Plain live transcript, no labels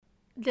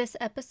This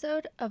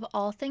episode of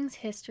All Things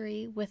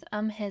History with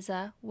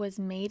Hiza was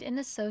made in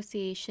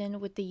association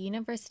with the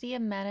University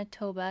of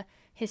Manitoba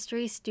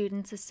History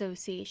Students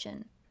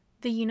Association.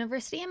 The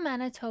University of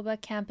Manitoba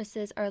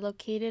campuses are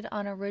located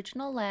on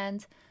original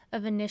lands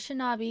of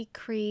Anishinaabe,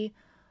 Cree,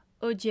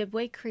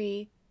 Ojibwe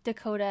Cree,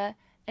 Dakota,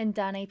 and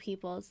Dene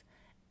peoples,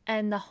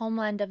 and the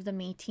homeland of the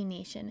Métis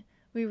Nation.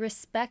 We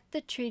respect the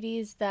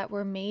treaties that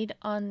were made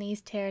on these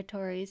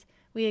territories,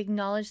 we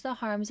acknowledge the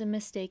harms and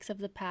mistakes of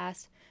the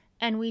past,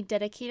 and we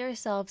dedicate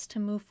ourselves to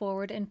move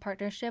forward in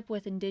partnership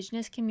with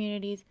Indigenous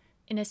communities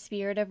in a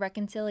spirit of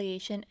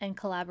reconciliation and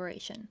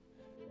collaboration.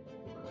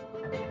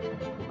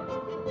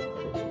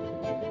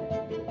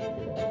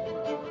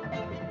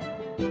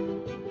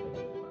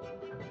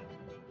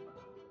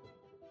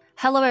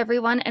 Hello,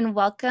 everyone, and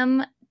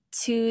welcome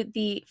to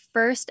the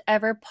first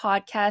ever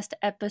podcast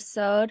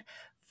episode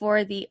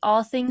for the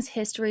All Things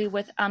History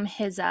with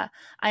Hiza.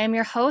 I am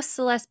your host,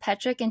 Celeste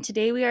Petrick, and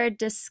today we are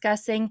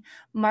discussing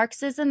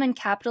Marxism and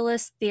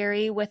capitalist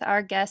theory with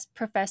our guest,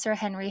 Professor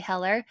Henry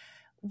Heller.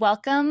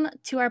 Welcome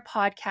to our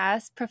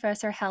podcast,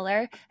 Professor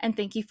Heller, and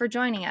thank you for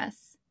joining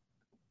us.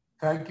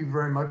 Thank you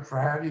very much for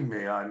having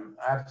me. I'm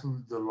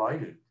absolutely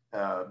delighted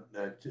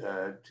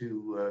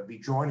to be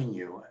joining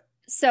you.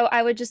 So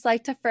I would just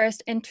like to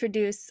first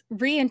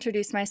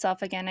reintroduce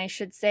myself again, I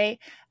should say.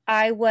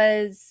 I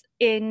was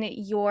in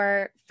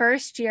your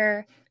first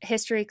year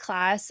history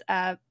class,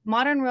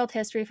 Modern World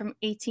History from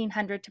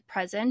 1800 to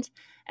present,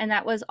 and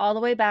that was all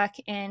the way back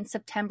in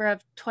September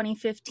of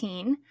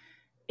 2015.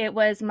 It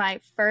was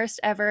my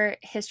first ever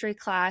history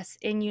class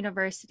in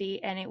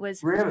university, and it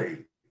was...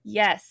 Really?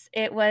 Yes,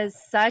 it was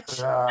such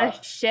a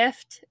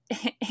shift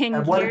in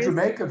And what did you gears.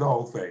 make of the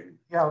whole thing?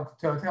 Yeah,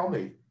 tell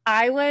me.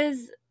 I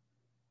was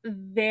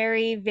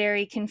very,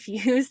 very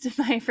confused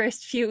my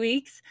first few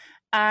weeks.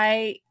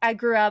 I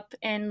grew up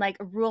in like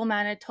rural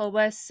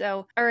Manitoba,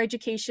 so our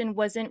education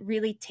wasn't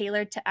really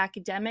tailored to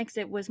academics.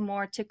 It was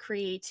more to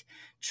create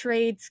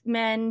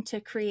tradesmen, to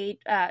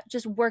create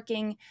just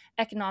working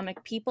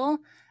economic people.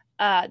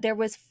 There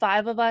was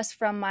 5 of us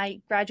from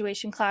my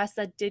graduation class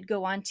that did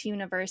go on to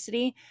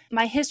university.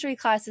 My history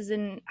classes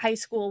in high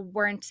school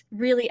weren't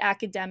really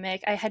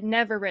academic. I had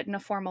never written a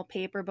formal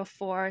paper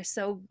before,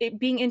 so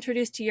being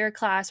introduced to your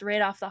class right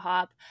off the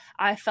hop,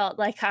 I felt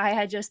like I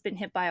had just been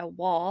hit by a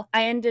wall.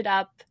 I ended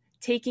up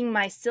taking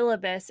my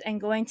syllabus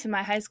and going to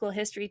my high school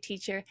history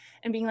teacher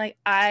and being like,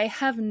 I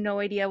have no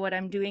idea what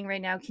I'm doing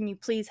right now. Can you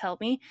please help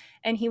me?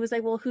 And he was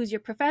like, well, who's your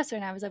professor?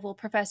 And I was like, well,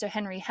 Professor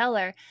Henry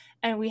Heller.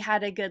 And we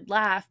had a good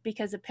laugh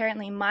because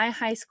apparently my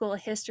high school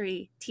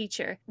history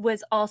teacher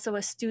was also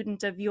a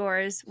student of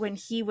yours when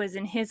he was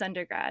in his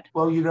undergrad.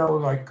 Well,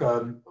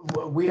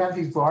 we have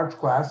these large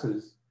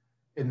classes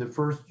in the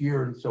first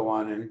year and so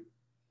on, and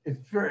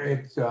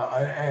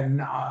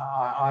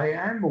I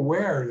am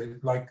aware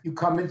that like you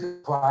come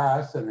into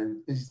class and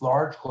in these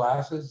large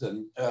classes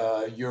and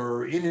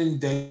you're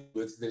inundated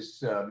with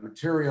this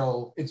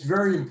material. It's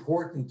very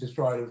important to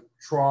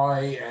try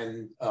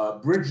and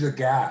bridge the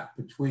gap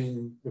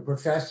between the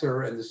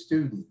professor and the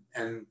student.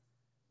 And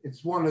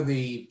it's one of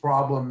the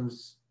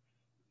problems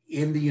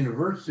in the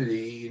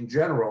university in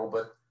general,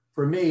 but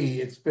for me,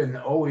 it's been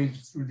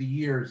always through the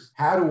years,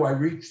 how do I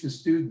reach the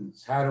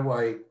students? How do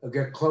I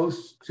get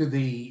close to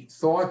the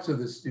thoughts of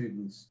the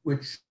students,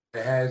 which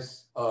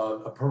has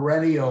a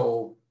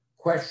perennial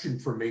question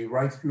for me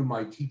right through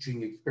my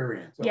teaching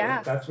experience. So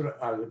yeah, that's what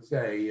I would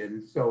say.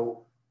 And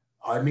so,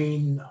 I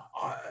mean,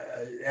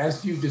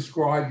 as you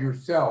describe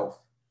yourself,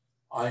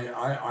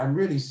 I'm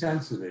really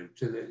sensitive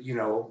to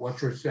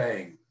what you're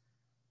saying.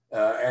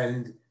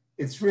 And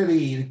it's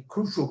really a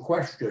crucial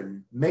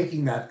question,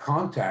 making that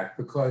contact,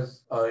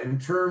 because in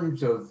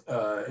terms of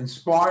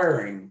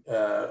inspiring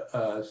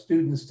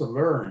students to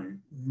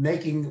learn,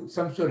 making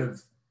some sort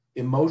of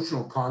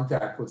emotional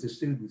contact with the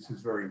students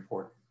is very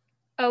important.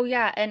 Oh,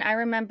 yeah. And I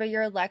remember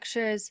your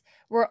lectures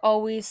were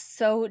always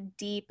so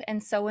deep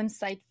and so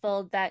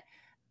insightful that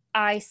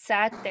I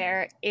sat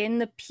there in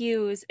the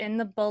pews in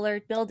the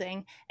Bullard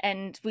building,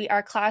 and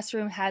our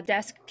classroom had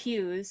desk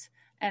pews.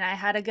 And I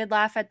had a good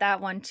laugh at that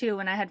one too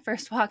when I had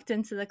first walked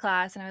into the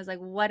class, and I was like,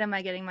 what am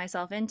I getting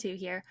myself into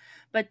here?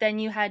 But then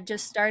you had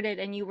just started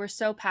and you were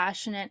so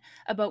passionate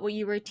about what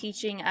you were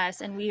teaching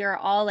us. And we are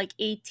all like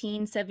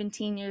 18,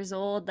 17 years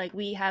old. Like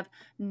we have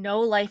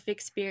no life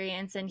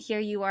experience. And here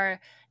you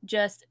are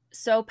just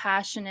so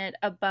passionate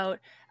about,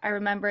 I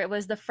remember it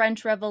was the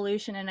French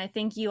Revolution, and I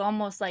think you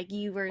almost like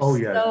you were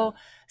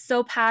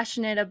so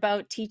passionate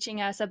about teaching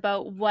us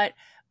about what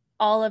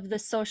all of the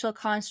social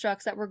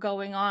constructs that were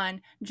going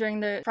on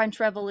during the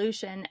French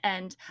Revolution.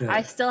 And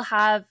I still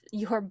have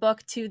your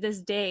book to this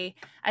day.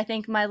 I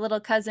think my little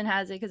cousin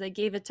has it because I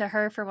gave it to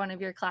her for one of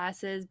your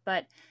classes.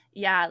 But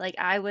yeah, like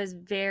I was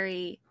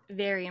very,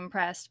 very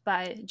impressed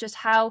by just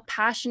how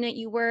passionate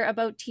you were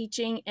about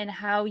teaching and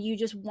how you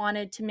just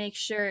wanted to make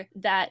sure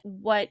that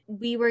what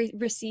we were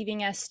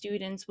receiving as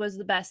students was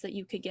the best that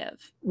you could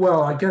give.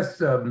 Well, I guess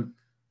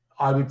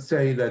I would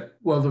say that,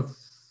 well, the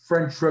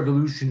French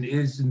Revolution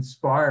is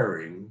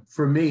inspiring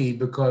for me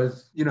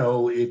because, you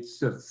know, it's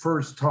the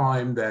first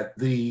time that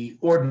the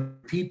ordinary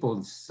people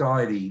in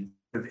society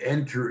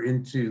enter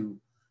into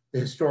the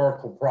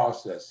historical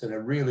process in a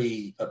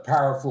really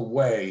powerful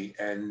way.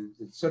 And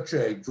it's such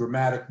a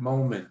dramatic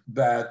moment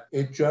that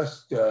it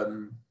just,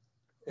 you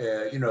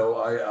know,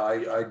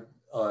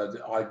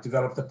 I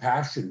developed a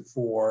passion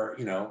for,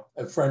 you know,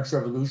 a French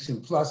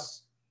Revolution. Plus,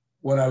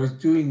 when I was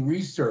doing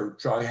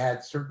research, I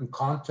had certain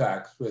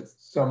contacts with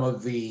some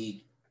of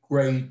the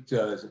great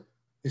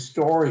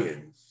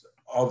historians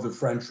of the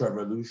French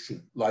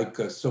Revolution, like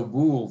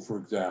Soboul, for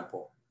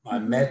example. I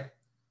met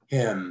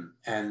him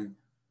and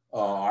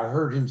I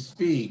heard him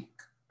speak,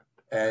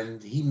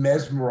 and he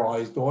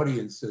mesmerized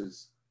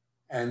audiences.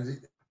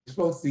 And it's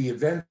both the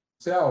event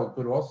itself,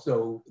 but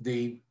also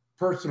the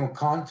personal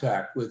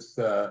contact with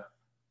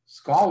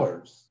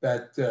scholars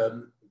that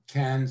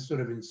can sort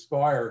of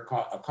inspire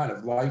a kind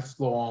of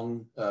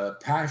lifelong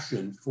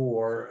passion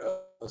for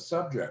a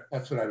subject.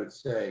 That's what I would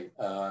say.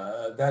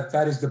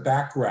 That is the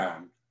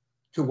background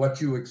to what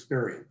you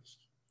experienced.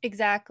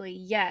 Exactly,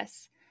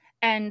 yes.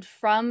 And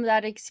from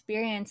that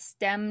experience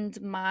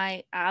stemmed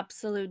my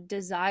absolute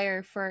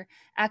desire for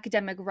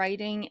academic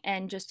writing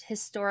and just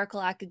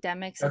historical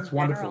academics in That's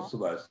wonderful, general.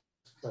 Celeste.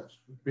 That's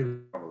really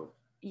marvelous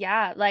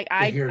Yeah, like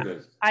to hear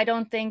this. I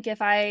don't think if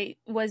I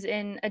was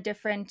in a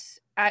different,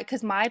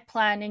 because my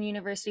plan in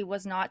university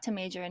was not to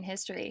major in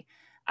history.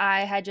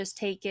 I had just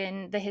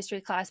taken the history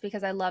class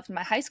because I loved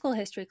my high school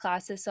history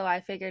classes. So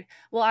I figured,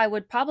 well, I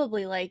would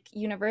probably like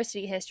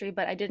university history,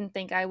 but I didn't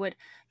think I would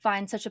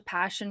find such a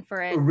passion for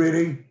it.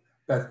 Really,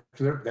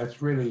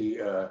 that's really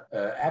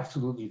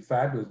absolutely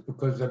fabulous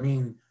because I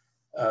mean,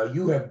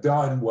 you have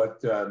done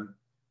what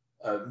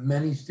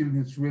many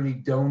students really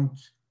don't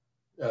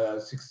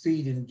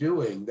succeed in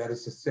doing. That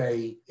is to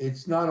say,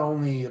 it's not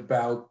only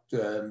about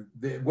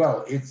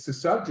well, it's the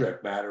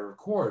subject matter, of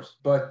course,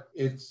 but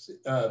it's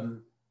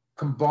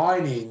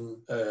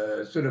combining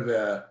sort of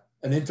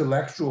an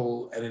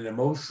intellectual and an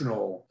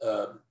emotional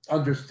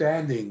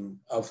understanding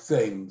of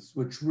things,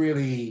 which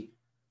really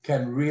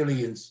can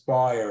really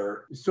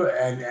inspire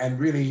and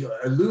really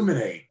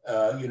illuminate,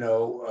 you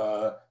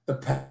know, the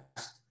past.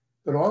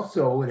 But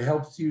also, it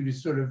helps you to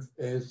sort of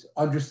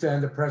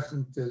understand the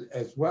present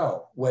as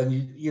well. When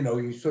you know,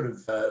 you sort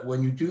of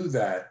when you do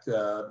that,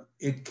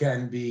 it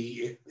can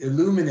be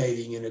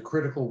illuminating in a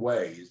critical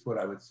way, is what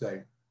I would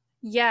say.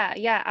 Yeah,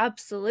 yeah,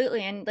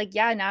 absolutely. And like,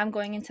 yeah, now I'm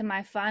going into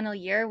my final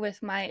year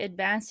with my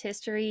advanced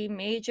history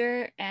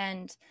major,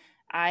 and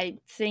I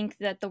think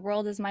that the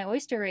world is my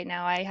oyster right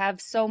now. I have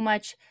so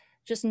much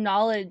just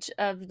knowledge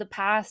of the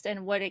past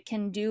and what it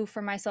can do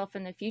for myself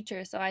in the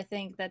future. So I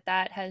think that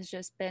that has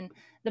just been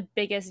the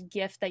biggest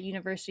gift that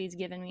university's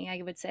given me,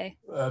 I would say.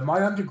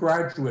 My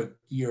undergraduate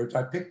years,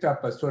 I picked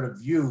up a sort of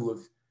view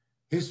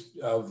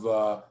of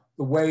the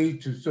way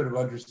to sort of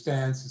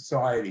understand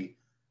society.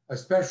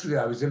 Especially,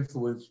 I was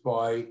influenced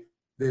by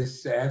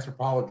this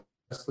anthropologist,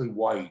 Leslie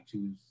White,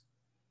 who's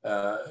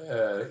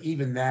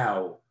even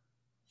now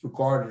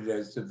regarded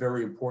as a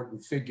very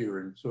important figure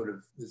in sort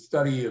of the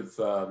study of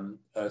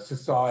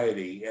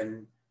society.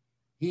 And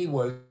he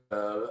was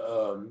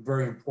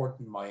very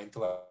important in my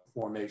intellectual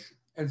formation.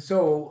 And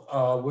so,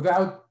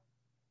 without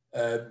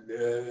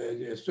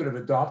sort of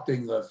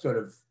adopting a sort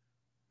of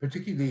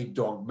particularly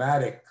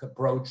dogmatic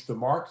approach to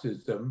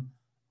Marxism,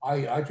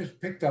 I just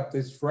picked up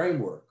this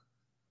framework.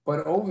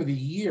 But over the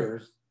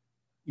years,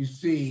 you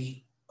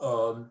see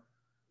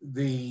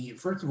the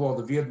first of all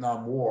the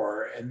Vietnam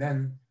War, and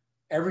then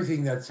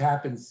everything that's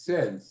happened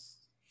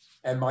since,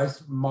 and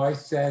my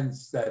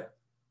sense that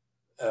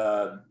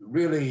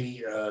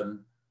really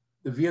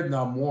the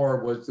Vietnam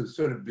War was the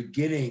sort of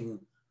beginning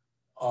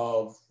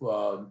of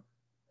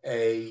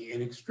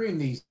an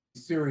extremely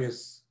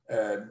serious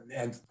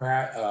and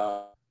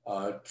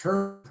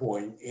turn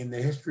point in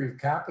the history of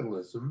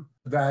capitalism,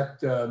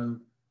 that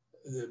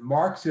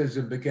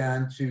Marxism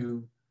began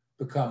to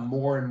become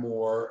more and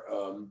more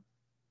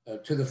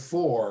to the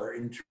fore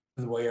in terms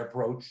of the way I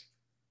approached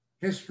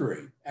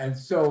history. And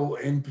so,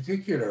 in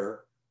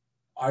particular,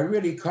 I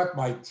really cut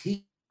my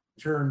teeth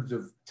in terms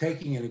of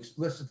taking an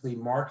explicitly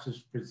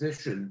Marxist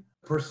position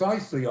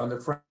precisely on the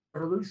French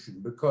Revolution,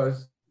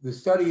 because the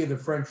study of the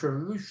French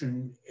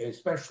Revolution,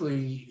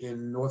 especially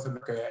in North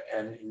America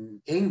and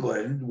in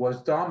England,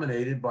 was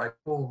dominated by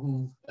people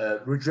who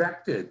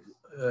rejected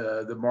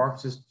the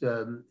Marxist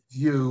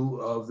view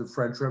of the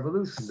French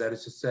Revolution. That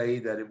is to say,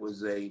 that it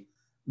was a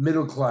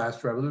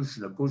middle-class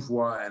revolution, a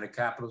bourgeois and a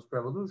capitalist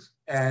revolution.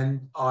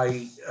 And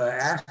I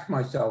asked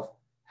myself,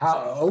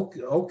 how,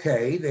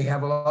 okay, they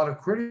have a lot of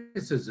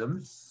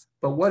criticisms,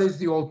 but what is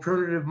the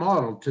alternative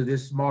model to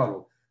this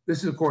model? This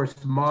is, of course,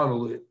 the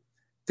model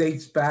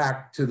dates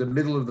back to the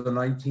middle of the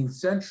 19th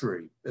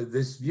century,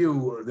 this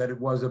view that it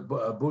was a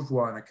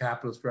bourgeois and a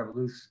capitalist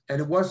revolution. And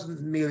it wasn't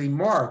merely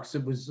Marx,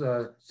 it was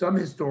some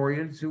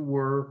historians who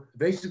were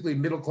basically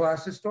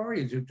middle-class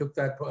historians who took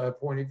that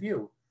point of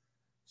view.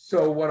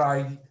 So what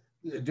I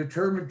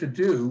determined to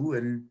do,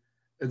 and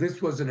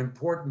this was an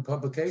important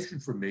publication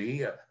for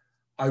me,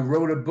 I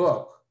wrote a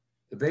book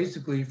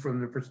basically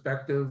from the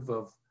perspective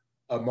of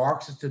a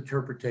Marxist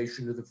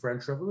interpretation of the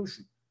French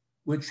Revolution,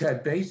 which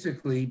had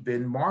basically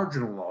been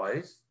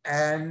marginalized,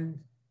 and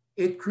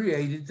it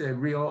created a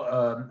real,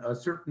 a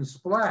certain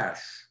splash.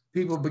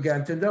 People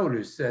began to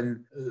notice,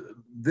 and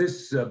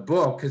this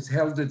book has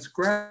held its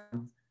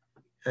ground.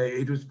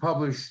 It was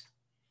published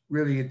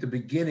really at the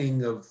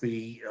beginning of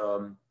the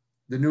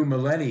new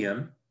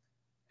millennium,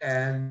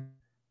 and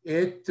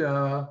it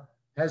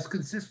has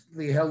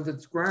consistently held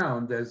its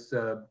ground as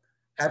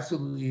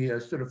absolutely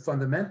sort of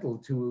fundamental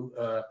to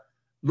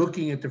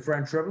looking at the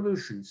French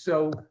Revolution.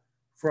 So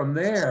from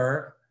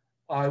there,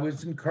 I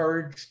was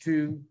encouraged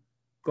to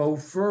go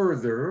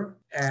further.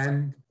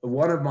 And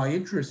one of my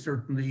interests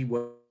certainly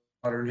was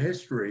modern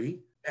history.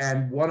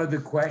 And one of the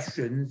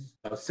questions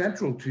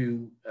central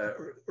to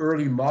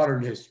early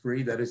modern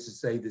history, that is to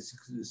say the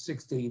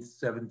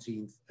 16th,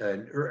 17th,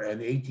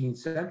 and 18th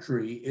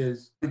century,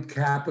 is did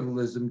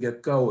capitalism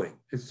get going?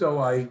 And so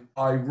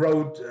I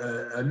wrote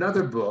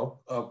another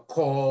book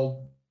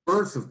called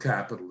Birth of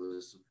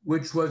Capitalism,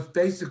 which was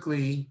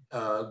basically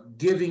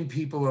giving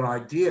people an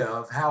idea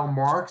of how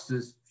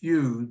Marxists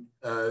viewed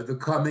the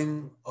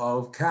coming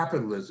of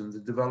capitalism, the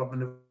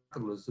development of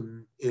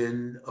capitalism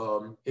in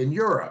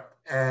Europe.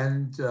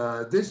 And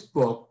this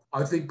book,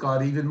 I think,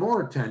 got even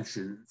more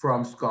attention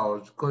from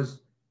scholars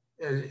because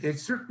it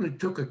certainly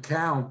took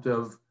account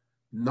of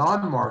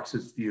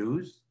non-Marxist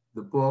views.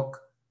 The book,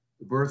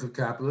 The Birth of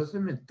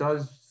Capitalism, it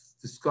does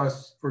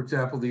discuss, for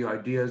example, the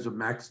ideas of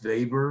Max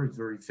Weber, who's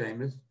very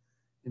famous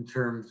in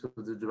terms of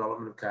the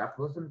development of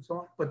capitalism and so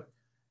on. But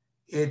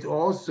it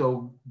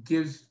also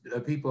gives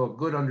people a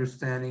good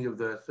understanding of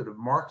the sort of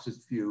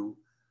Marxist view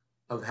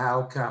of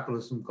how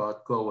capitalism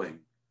got going.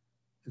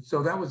 And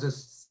so that was a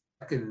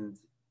second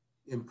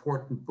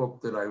important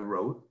book that I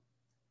wrote.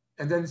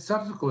 And then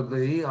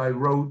subsequently, I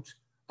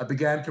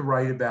began to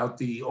write about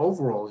the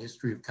overall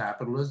history of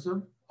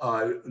capitalism.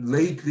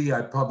 Lately,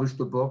 I published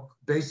a book,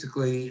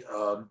 basically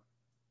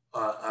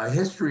a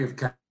history of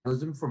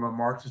capitalism from a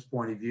Marxist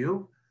point of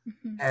view.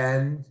 Mm-hmm.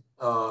 And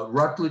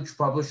Routledge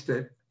published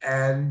it.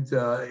 And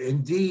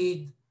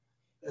indeed,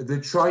 the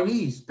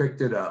Chinese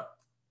picked it up.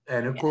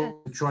 And of course,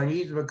 the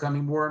Chinese are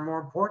becoming more and more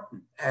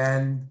important.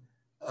 And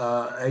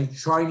a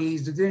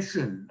Chinese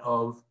edition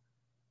of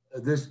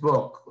this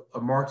book,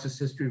 A Marxist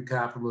History of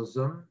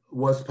Capitalism,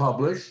 was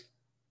published.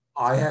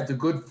 I had the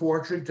good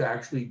fortune to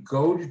actually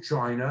go to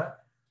China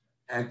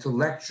and to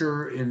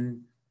lecture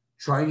in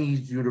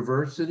Chinese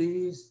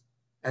universities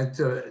and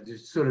to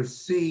sort of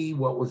see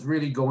what was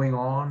really going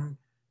on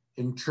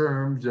in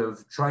terms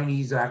of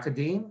Chinese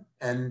academia.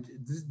 And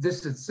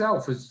this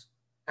itself is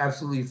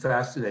absolutely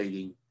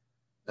fascinating.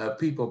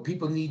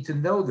 People need to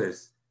know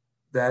this,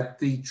 that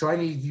the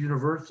Chinese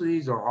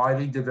universities are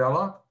highly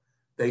developed.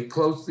 They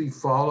closely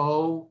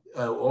follow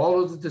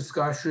all of the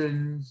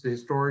discussions, the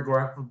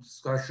historiographical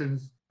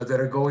discussions that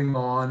are going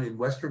on in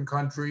Western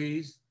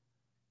countries.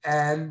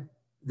 And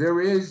there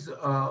is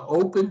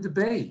open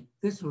debate.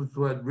 This was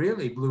what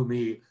really blew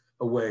me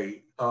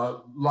away.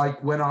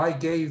 Like when I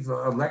gave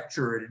a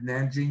lecture at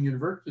Nanjing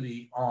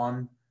University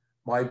on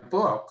my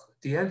book,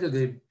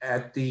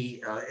 at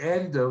the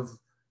end of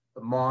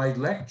my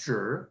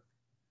lecture,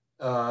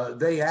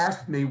 they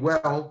asked me,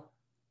 well,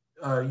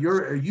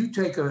 you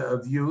take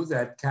a view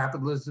that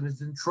capitalism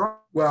is in trouble.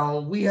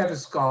 Well, we had a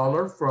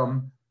scholar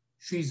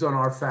she's on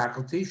our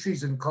faculty,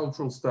 she's in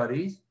cultural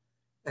studies,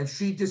 and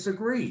she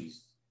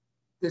disagrees.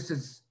 This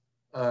is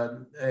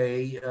a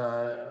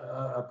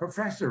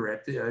professor,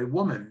 a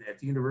woman at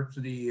the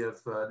University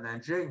of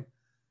Nanjing.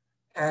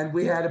 And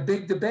we had a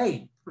big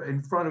debate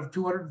in front of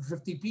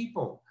 250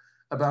 people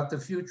about the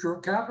future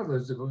of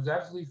capitalism. It was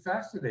absolutely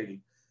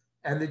fascinating.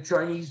 And the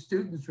Chinese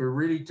students were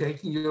really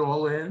taking it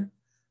all in.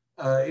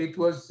 It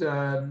was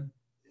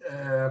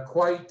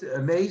quite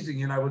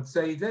amazing. And I would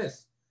say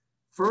this,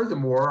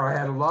 furthermore, I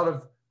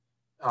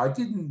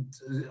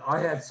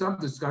had some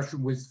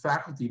discussion with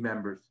faculty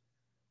members,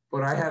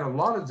 but I had a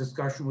lot of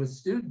discussion with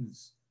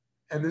students.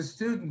 And the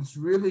students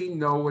really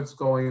know what's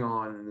going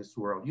on in this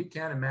world. You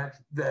can't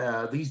imagine.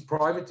 These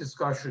private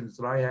discussions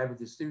that I had with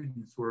the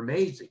students were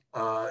amazing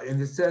in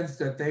the sense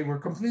that they were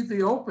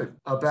completely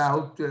open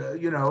about, their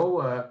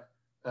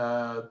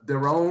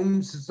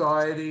own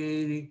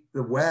society,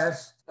 the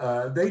West.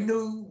 They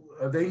knew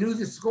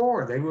the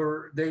score. They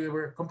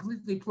were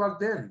completely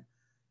plugged in.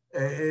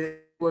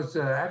 It was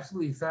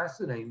absolutely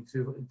fascinating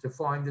to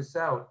find this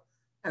out.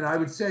 And I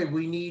would say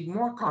we need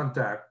more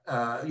contact,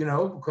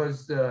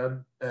 because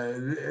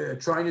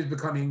China is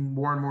becoming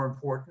more and more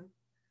important,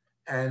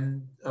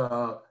 and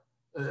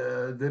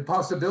the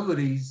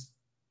possibilities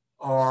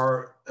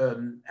are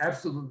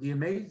absolutely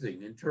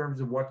amazing in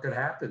terms of what could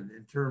happen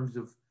in terms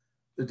of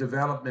the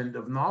development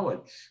of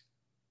knowledge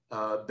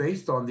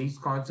based on these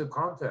kinds of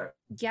contacts.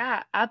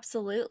 Yeah,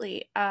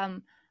 absolutely.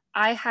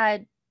 I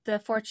had the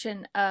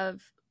fortune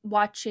of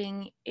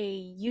watching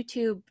a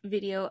YouTube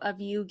video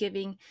of you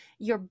giving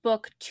your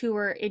book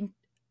tour in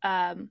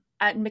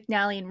at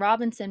McNally and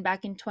Robinson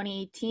back in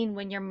 2018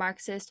 when your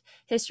Marxist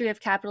History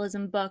of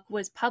Capitalism book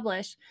was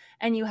published,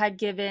 and you had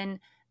given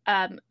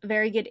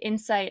very good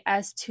insight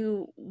as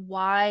to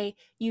why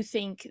you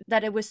think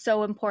that it was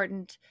so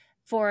important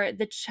for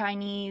the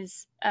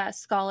Chinese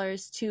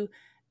scholars to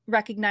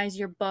recognize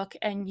your book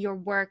and your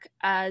work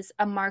as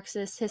a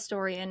Marxist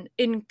historian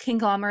in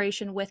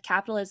conglomeration with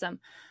capitalism,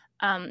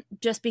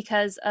 just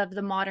because of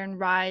the modern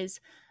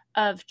rise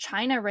of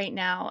China right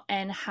now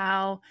and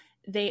how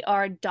they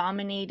are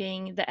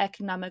dominating the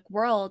economic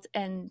world,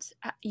 and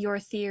your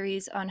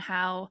theories on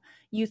how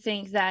you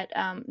think that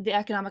the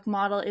economic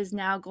model is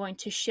now going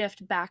to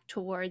shift back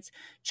towards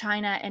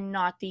China and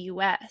not the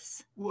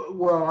US.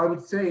 Well, I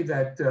would say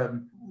that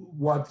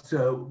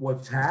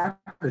what's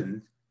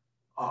happened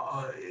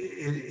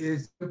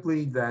is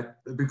simply that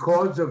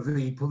because of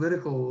the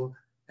political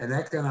and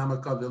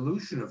economic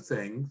evolution of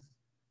things,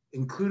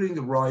 including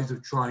the rise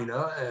of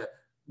China,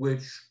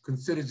 which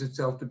considers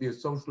itself to be a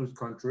socialist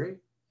country,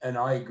 and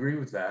I agree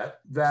with that,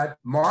 that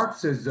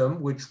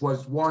Marxism, which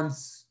was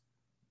once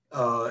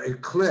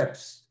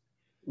eclipsed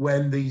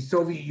when the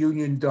Soviet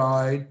Union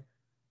died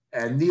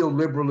and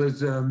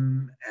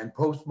neoliberalism and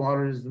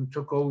postmodernism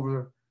took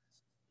over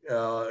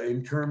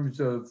in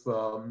terms of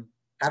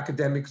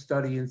academic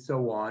study and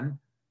so on,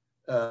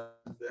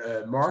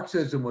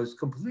 Marxism was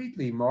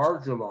completely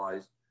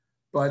marginalized.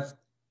 But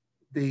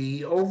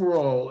the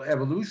overall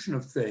evolution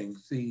of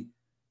things, the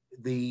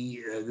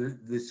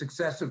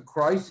successive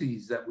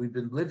crises that we've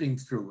been living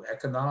through,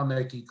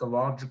 economic,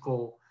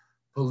 ecological,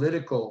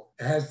 political,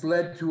 has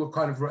led to a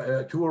kind of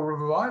to a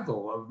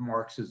revival of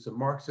Marxism.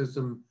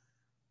 Marxism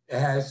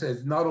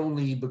has not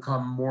only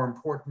become more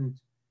important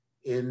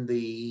in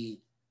the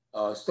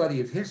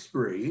study of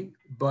history,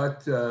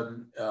 but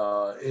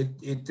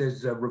it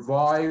has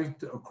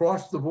revived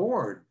across the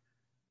board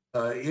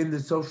in the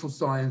social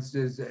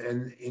sciences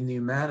and in the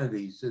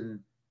humanities, and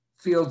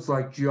fields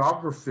like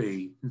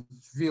geography,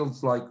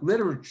 fields like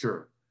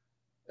literature.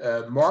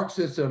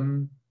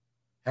 Marxism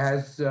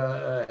has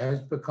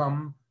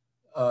become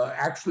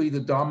actually the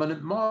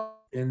dominant model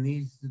in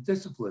these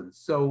disciplines.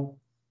 So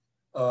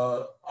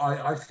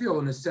I feel,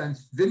 in a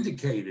sense,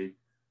 vindicated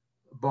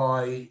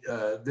by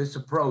this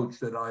approach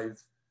that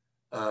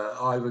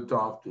I've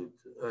adopted.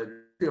 I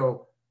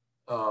feel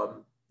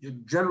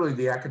generally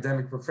the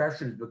academic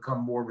profession has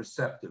become more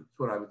receptive. That's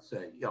what I would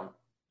say. Yeah.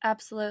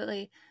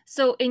 Absolutely.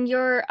 So, in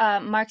your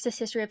Marxist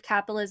History of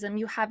Capitalism,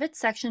 you have it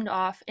sectioned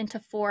off into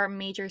 4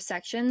 major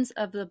sections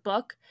of the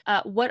book.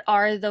 What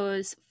are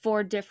those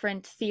 4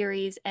 different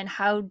theories, and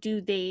how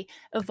do they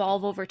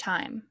evolve over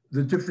time?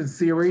 The different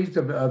theories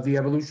of the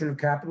evolution of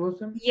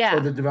capitalism, Yeah.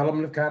 or the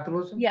development of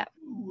capitalism? Yeah.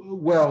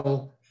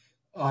 Well,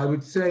 I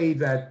would say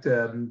that,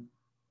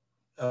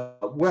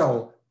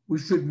 well, we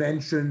should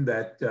mention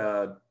that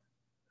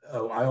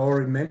I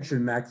already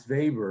mentioned Max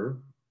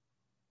Weber.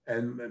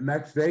 And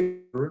Max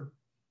Weber,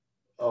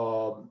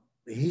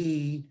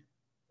 he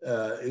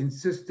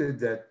insisted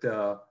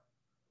that,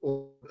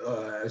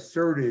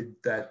 asserted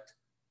that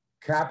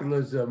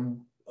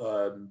capitalism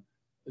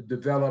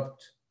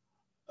developed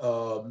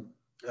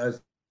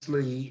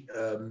essentially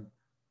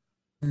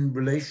in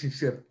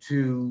relationship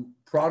to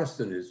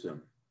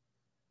Protestantism.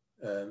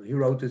 He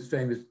wrote this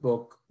famous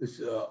book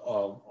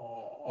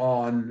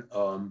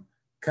on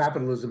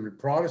capitalism and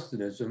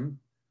Protestantism,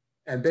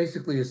 and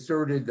basically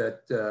asserted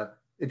that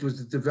it was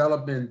the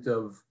development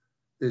of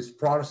this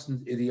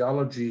Protestant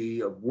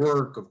ideology of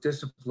work, of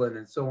discipline,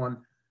 and so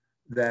on,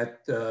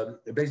 that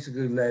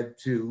basically led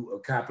to a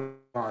capital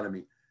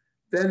economy.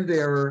 Then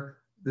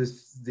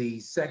the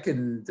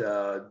second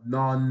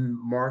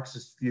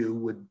non-Marxist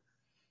view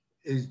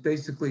is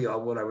basically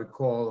what I would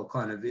call a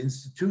kind of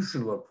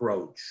institutional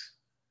approach.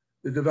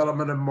 The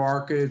development of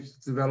markets,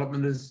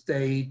 development of the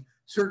state,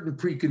 certain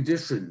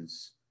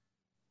preconditions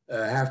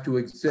have to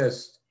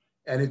exist,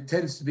 and it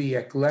tends to be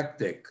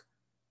eclectic.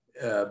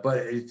 But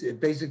it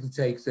basically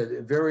takes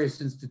that various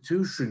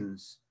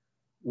institutions,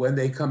 when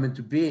they come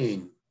into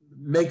being,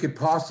 make it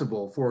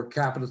possible for a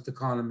capitalist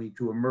economy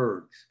to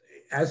emerge.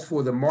 As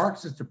for the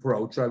Marxist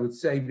approach, I would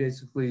say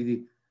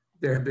basically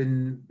there have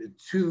been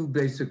 2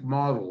 basic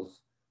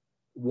models.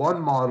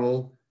 One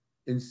model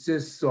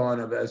insists on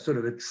a sort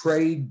of a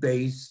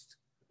trade-based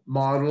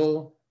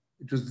model.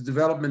 It was the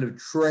development of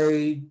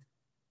trade.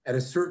 At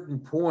a certain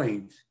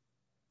point,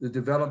 the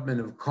development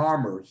of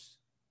commerce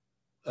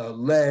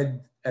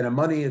and a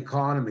money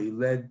economy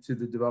led to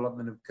the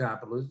development of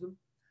capitalism.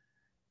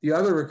 The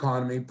other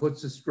economy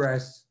puts a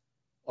stress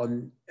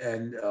on,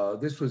 and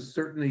this was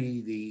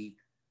certainly the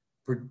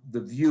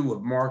view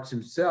of Marx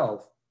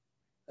himself.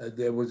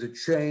 There was a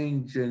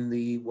change in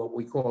what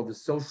we call the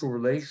social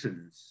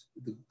relations,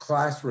 the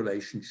class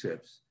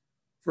relationships.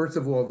 First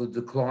of all, the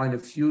decline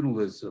of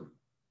feudalism,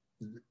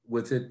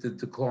 with it the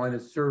decline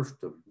of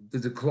serfdom, the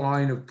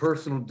decline of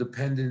personal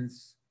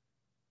dependence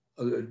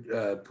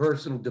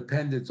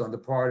on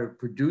the part of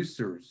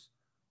producers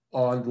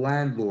on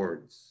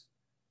landlords,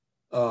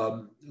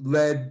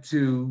 led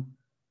to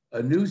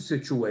a new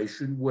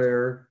situation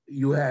where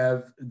you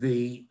have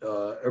the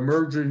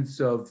emergence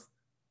of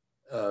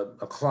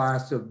a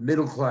class of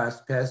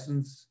middle-class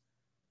peasants,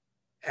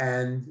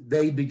 and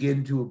they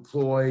begin to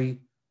employ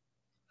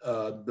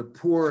the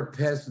poorer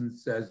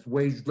peasants as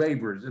wage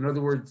laborers. In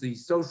other words, the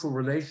social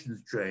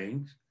relations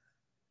change,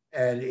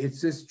 and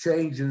it's this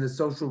change in the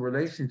social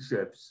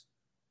relationships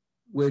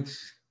which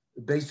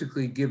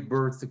basically give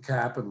birth to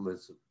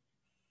capitalism.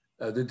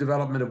 The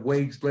development of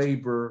wage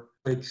labor,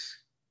 which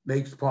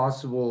makes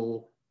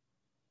possible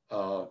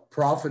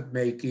profit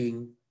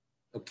making,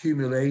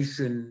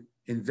 accumulation,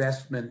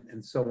 investment,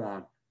 and so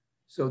on.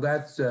 So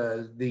that's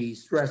the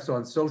stress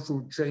on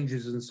social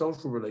changes in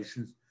social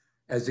relations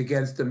as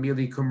against a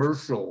merely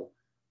commercial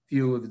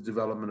view of the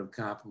development of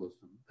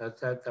capitalism.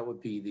 That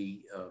would be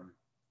the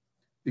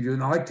view.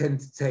 And I tend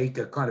to take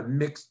a kind of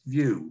mixed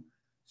view,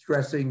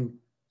 stressing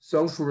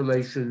social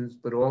relations,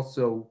 but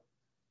also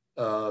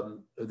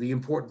the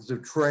importance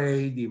of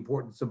trade, the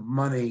importance of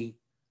money.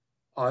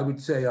 I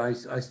would say I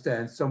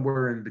stand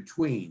somewhere in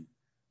between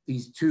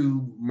these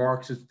two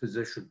Marxist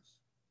positions.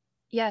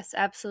 Yes,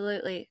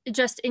 absolutely.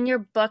 Just in your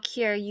book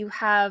here, you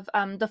have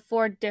the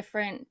four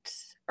different,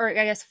 or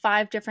I guess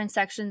five different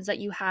sections that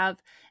you have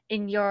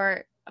in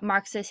your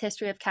Marxist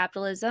history of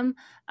capitalism.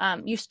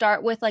 You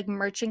start with like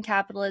merchant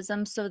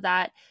capitalism, so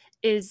that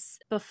is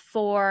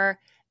before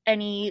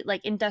any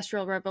like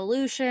industrial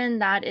revolution.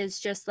 That is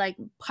just like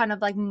kind of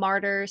like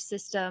martyr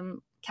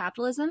system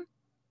capitalism,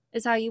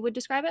 is how you would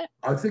describe it.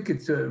 I think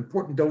it's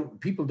important.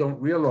 People don't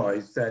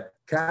realize that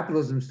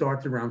capitalism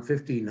starts around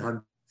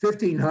 1500.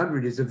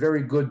 1500 is a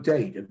very good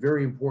date, a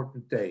very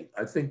important date.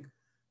 I think,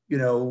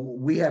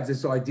 we have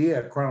this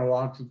idea from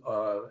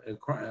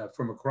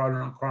a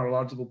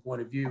chronological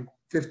point of view.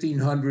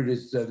 1500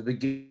 is the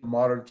beginning of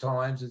modern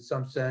times in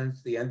some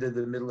sense, the end of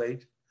the Middle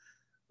Age.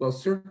 Well,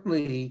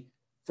 certainly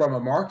from a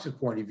Marxist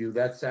point of view,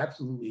 that's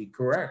absolutely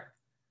correct.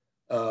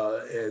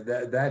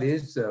 That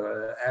is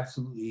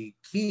absolutely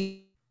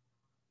key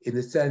in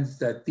the sense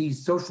that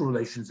these social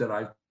relations that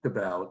I talked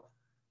about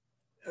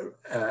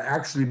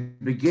actually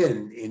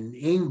begin in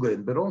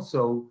England, but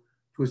also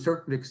to a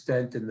certain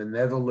extent in the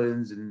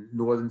Netherlands and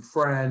northern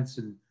France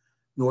and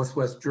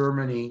northwest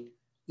Germany.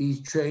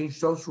 These changed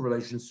social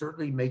relations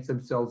certainly make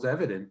themselves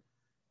evident.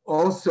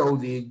 Also,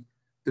 the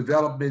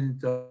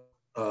development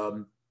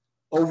of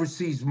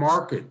overseas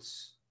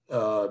markets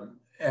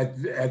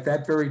at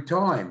that very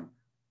time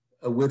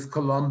with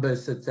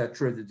Columbus,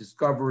 etc., the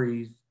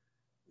discovery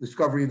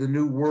of the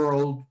New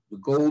World, the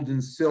gold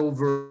and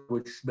silver,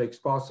 which makes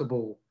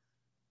possible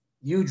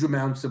huge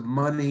amounts of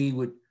money,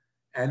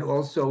 and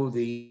also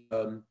the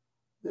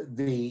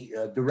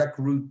direct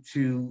route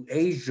to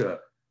Asia.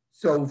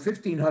 So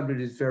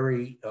 1500 is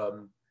very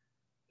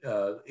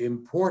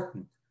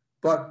important.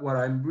 But what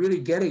I'm really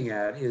getting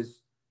at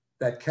is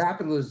that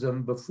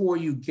capitalism, before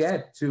you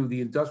get to the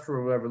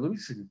Industrial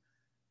Revolution,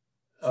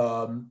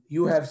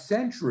 you have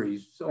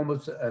centuries,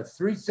 almost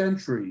 3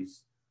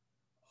 centuries,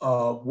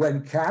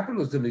 when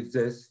capitalism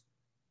exists,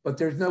 but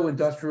there's no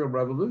Industrial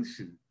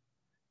Revolution.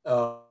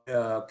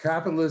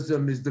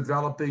 Capitalism is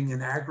developing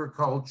in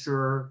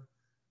agriculture,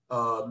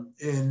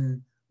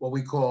 in what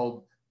we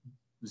call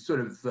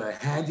sort of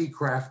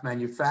handicraft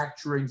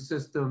manufacturing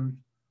systems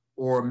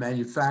or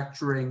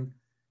manufacturing.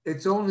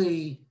 It's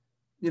only,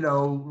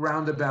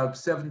 round about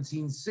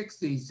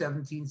 1760,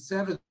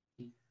 1770,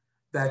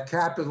 that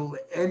capital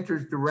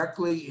enters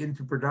directly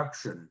into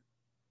production.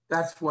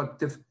 That's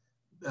what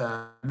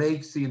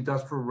makes the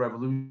Industrial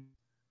Revolution.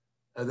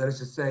 That is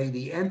to say,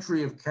 the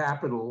entry of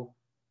capital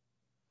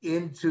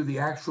into the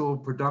actual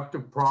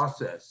productive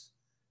process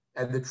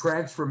and the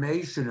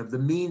transformation of the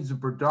means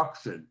of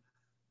production,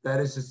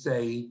 that is to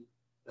say,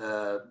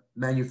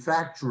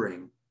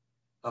 manufacturing,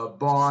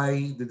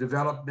 by the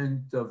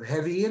development of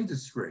heavy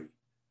industry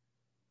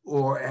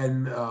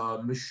and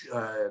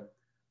the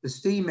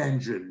steam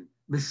engine,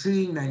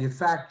 machine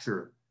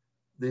manufacture,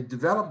 the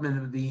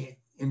development of the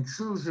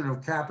intrusion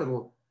of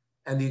capital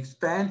and the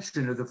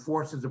expansion of the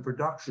forces of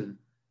production.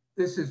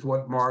 This is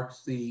what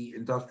marks the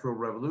Industrial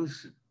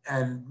Revolution.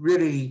 And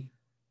really,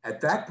 at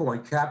that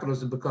point,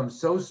 capitalism becomes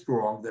so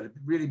strong that it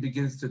really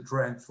begins to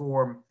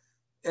transform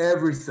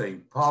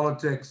everything: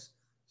 politics,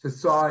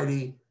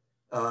 society.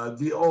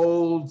 The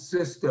old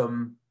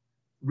system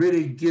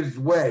really gives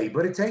way,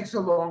 but it takes a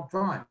long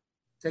time.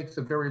 It takes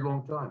a very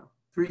long time,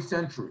 3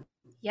 centuries.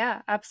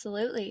 Yeah,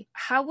 absolutely.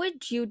 How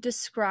would you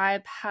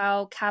describe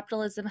how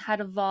capitalism had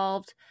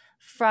evolved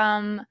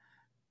from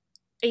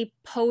a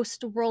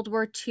post World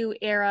War II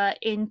era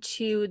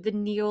into the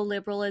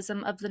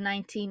neoliberalism of the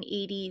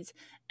 1980s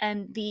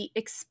and the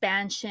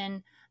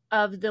expansion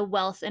of the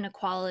wealth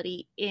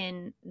inequality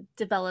in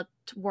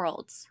developed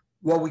worlds?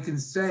 What we can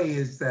say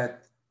is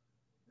that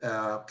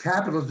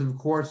capitalism, of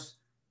course,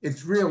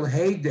 its real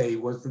heyday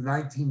was the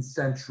 19th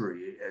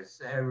century,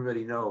 as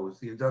everybody knows,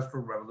 the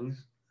Industrial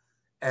Revolution.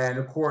 And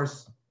of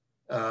course,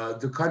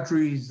 the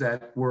countries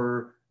that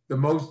were the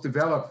most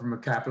developed from a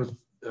capitalist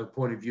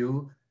point of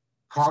view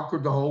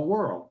conquered the whole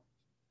world.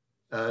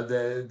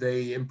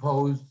 They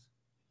imposed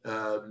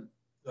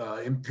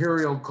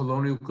imperial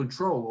colonial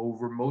control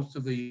over most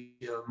of the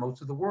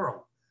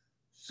world.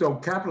 So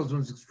capitalism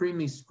was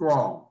extremely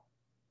strong.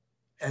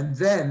 And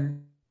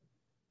then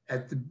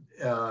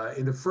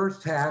in the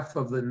first half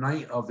of the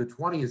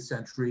 20th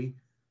century,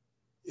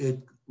 it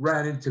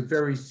ran into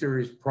very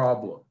serious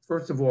problems.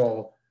 First of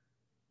all,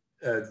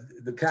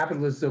 the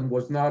capitalism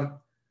was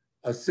not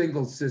a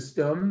single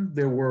system.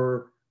 There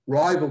were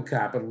rival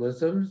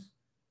capitalisms.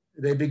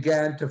 They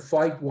began to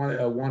fight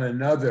one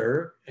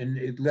another, and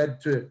it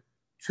led to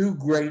two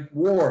great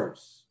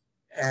wars.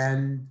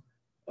 And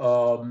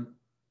also,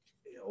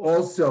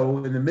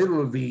 in the middle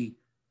of the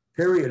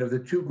period of the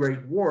two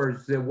great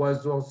wars, there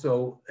was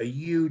also a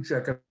huge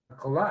economic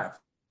collapse.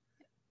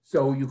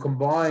 So you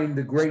combine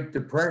the Great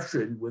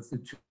Depression with the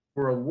two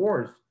world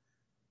wars,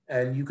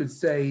 and you could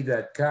say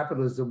that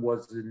capitalism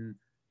was in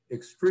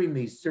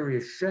extremely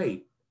serious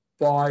shape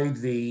by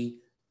the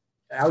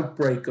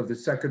outbreak of the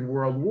Second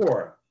World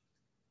War.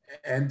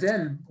 And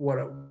then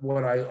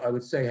what I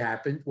would say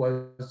happened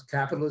was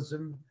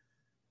capitalism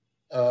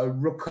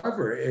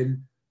recovered.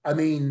 And I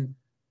mean,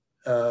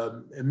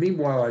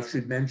 meanwhile, I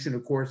should mention,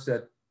 of course,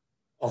 that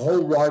a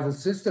whole rival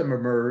system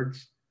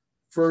emerged.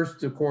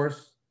 First, of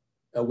course,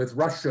 with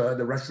Russia,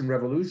 the Russian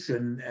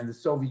Revolution, and the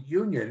Soviet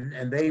Union,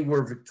 and they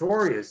were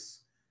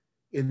victorious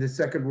in the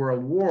Second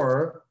World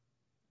War.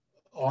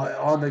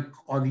 On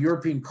the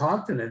European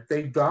continent,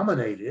 they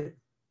dominated,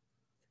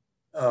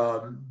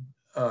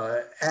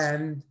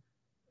 and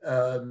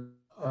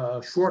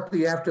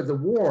shortly after the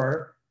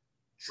war,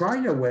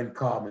 China went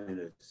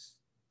communist.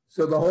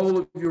 So the whole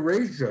of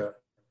Eurasia,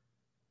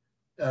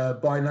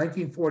 by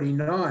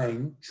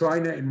 1949,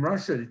 China and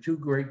Russia, the two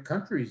great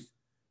countries,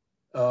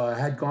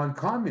 had gone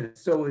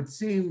communist. So it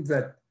seemed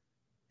that,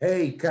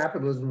 hey,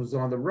 capitalism was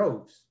on the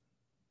ropes.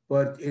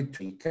 But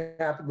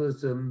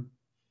capitalism,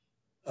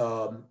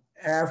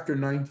 after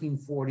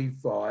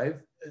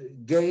 1945,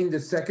 gained a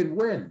second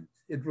wind.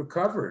 It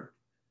recovered,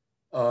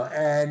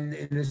 and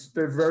in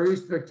a very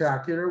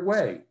spectacular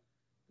way,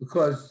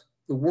 because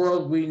the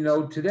world we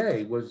know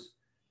today was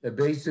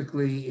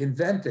basically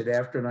invented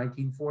after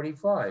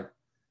 1945.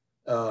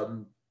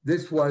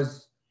 This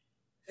was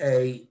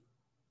a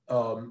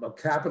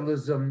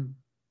capitalism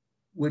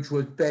which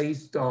was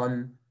based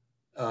on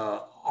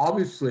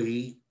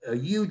obviously a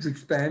huge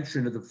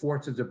expansion of the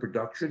forces of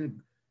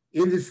production.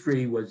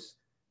 Industry was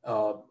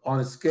on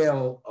a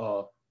scale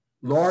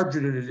larger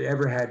than it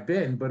ever had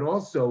been, but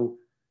also,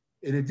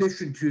 in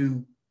addition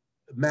to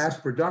mass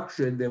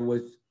production, there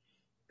was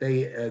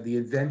the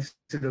invention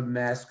of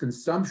mass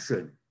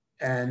consumption.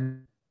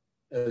 And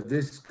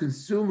this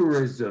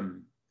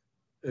consumerism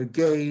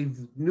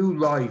gave new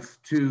life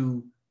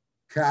to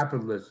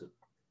capitalism.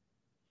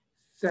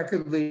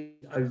 Secondly,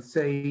 I would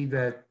say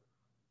that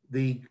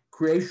the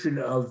creation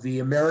of the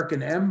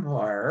American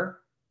empire,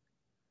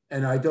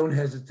 and I don't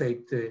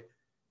hesitate to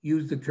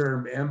use the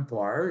term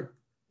empire,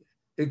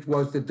 it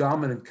was the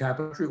dominant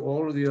capital.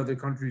 All of the other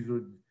countries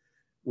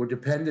were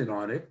dependent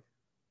on it.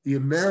 The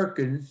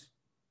Americans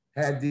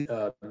had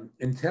the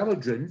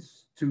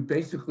intelligence to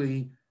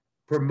basically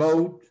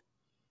promote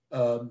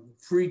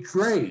free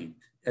trade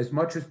as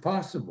much as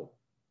possible.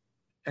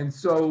 And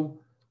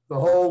so the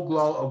whole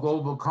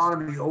global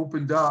economy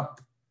opened up.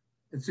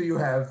 And so you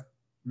have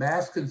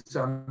mass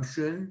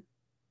consumption,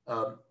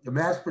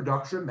 mass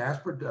production,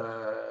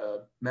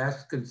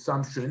 mass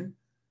consumption,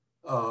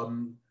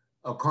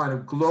 a kind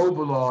of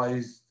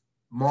globalized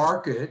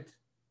market.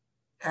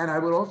 And I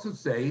would also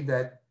say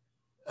that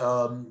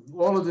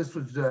all of this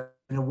was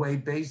in a way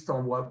based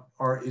on what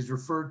is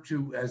referred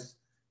to as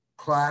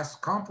class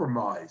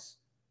compromise.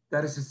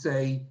 That is to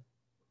say,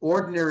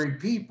 ordinary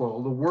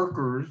people, the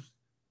workers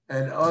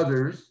and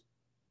others,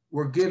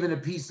 were given a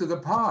piece of the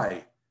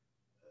pie.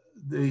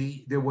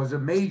 There was a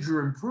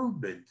major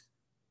improvement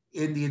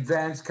in the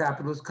advanced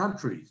capitalist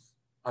countries.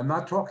 I'm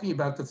not talking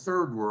about the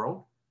third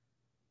world.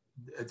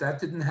 That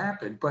didn't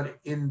happen. But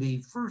in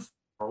the first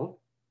world,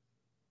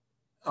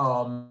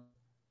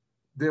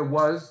 there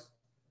was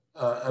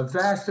a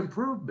vast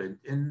improvement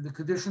in the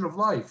condition of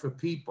life of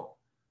people.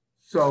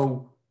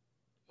 So,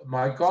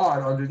 my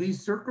God, under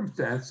these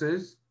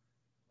circumstances,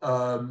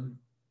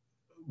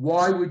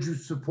 why would you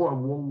support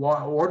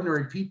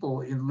ordinary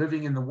people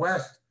living in the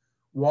West?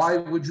 Why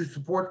would you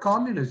support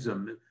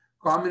communism?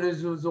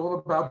 Communism is all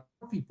about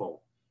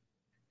people.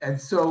 And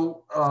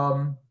so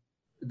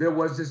there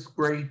was this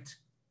great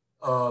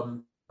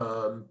boom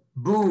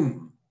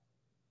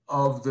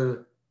of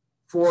the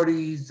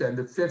 40s and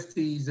the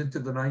 50s into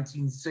the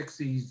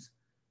 1960s.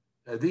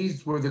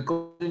 These were the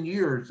golden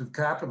years of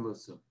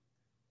capitalism.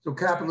 So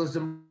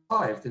capitalism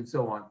survived and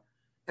so on.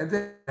 And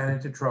then ran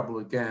into trouble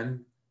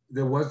again.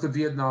 There was the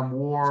Vietnam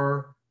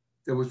War.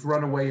 There was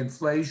runaway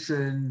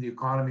inflation. The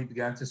economy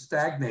began to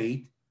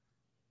stagnate.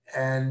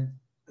 And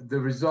the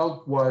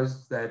result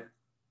was that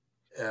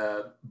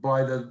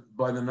by the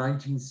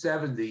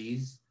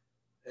 1970s,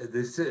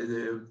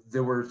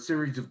 there were a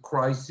series of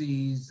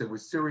crises. There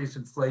was serious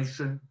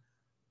inflation.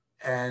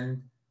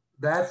 And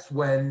that's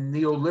when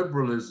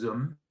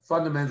neoliberalism,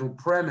 fundamental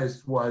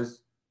premise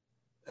was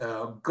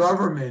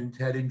government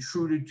had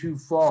intruded too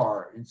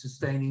far in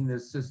sustaining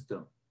this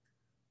system.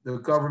 the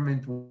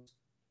government was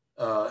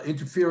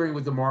interfering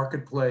with the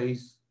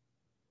marketplace,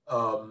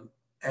 um,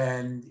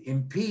 and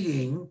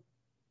impeding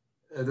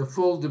the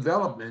full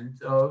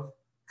development of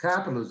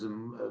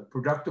capitalism,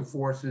 productive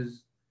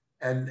forces,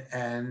 and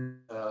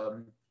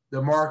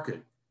the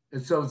market.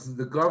 And so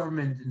the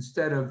government,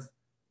 instead of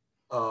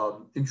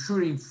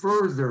intruding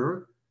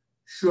further,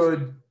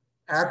 should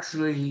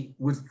actually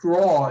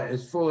withdraw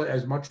as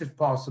much as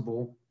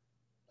possible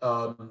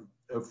um,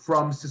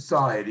 from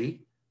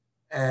society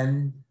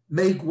and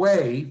make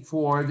way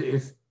for the,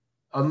 if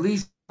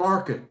unleash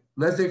market,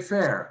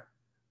 laissez-faire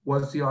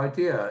was the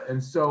idea.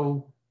 And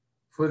so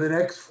for the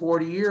next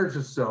 40 years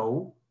or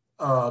so,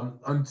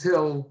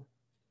 until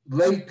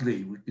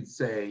lately, we could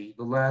say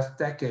the last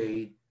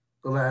decade,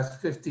 the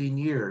last 15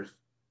 years,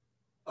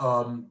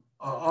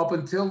 up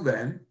until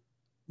then,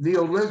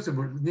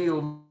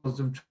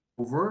 neoliberalism took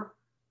over,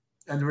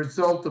 and the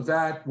result of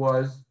that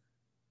was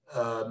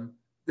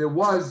there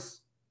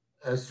was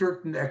a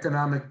certain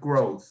economic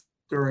growth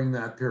during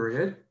that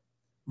period,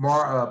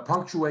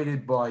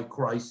 punctuated by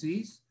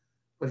crises,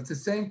 but at the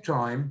same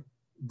time,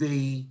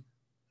 the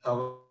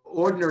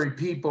ordinary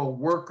people,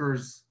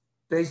 workers,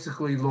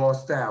 basically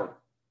lost out.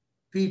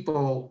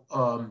 People,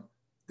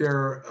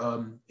 their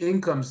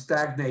income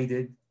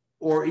stagnated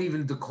or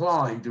even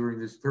declined during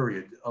this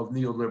period of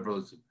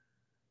neoliberalism.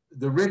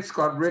 The rich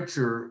got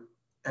richer,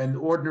 and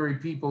ordinary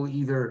people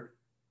either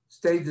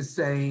stayed the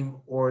same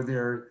or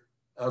their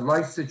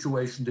life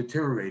situation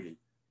deteriorated.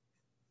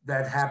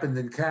 That happened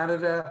in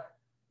Canada.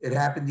 It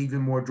happened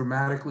even more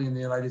dramatically in the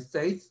United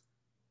States,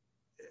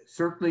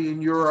 certainly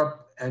in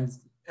Europe, and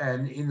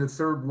in the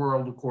third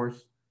world, of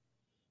course,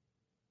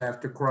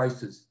 after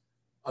crisis,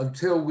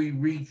 until we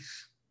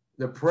reach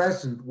the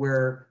present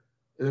where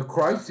the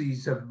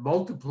crises have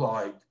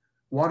multiplied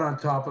one on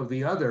top of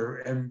the other,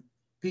 and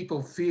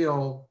people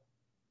feel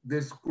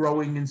this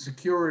growing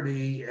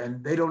insecurity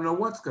and they don't know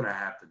what's going to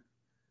happen.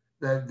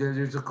 That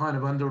there's a kind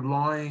of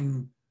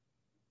underlying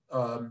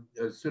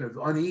sort of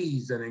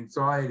unease and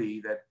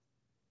anxiety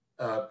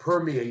that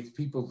permeates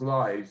people's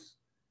lives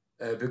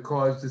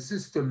because the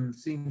system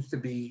seems to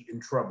be in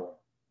trouble.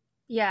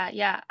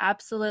 Yeah,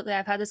 absolutely.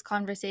 I've had this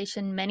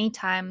conversation many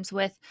times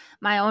with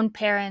my own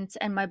parents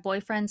and my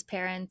boyfriend's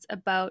parents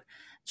about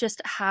just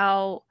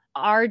how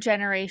our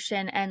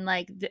generation and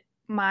like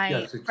my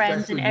Yes,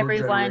 friends and especially your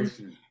everyone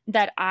generation.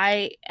 that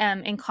I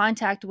am in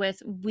contact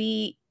with,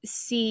 we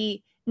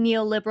see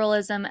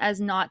neoliberalism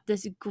as not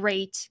this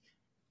great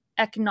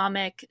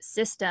economic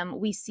system.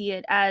 We see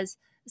it as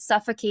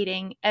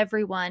suffocating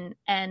everyone,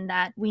 and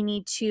that we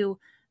need to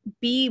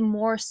be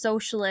more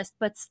socialist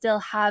but still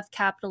have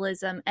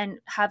capitalism and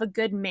have a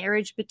good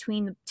marriage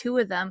between the two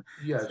of them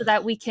so Yes.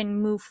 that we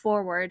can move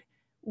forward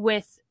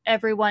with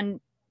everyone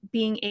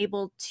being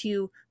able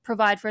to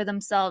provide for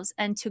themselves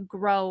and to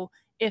grow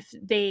if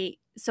they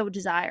so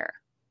desire.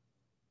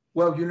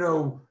 Well,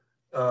 that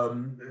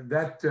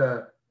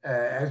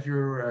as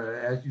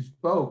you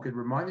spoke, it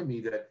reminded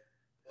me that,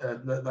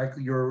 like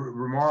your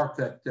remark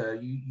that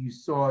you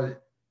saw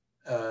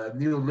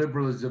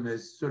neoliberalism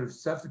as sort of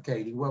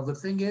suffocating. Well, the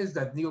thing is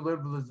that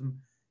neoliberalism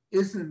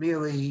isn't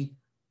merely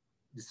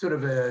sort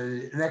of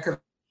an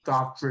economic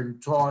doctrine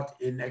taught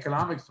in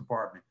economics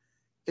department.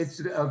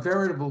 It's a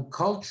veritable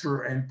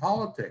culture and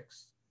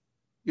politics,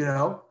 you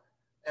know,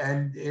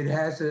 and it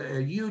has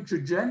a huge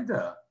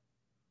agenda,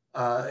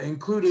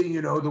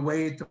 including, the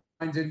way it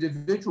defines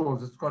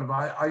individuals as kind of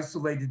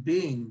isolated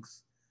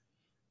beings,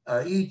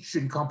 each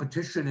in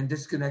competition and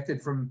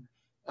disconnected from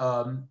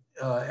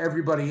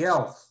everybody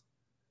else.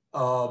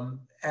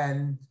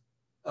 And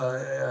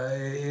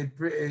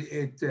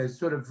it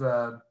sort of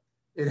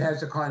it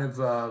has a kind of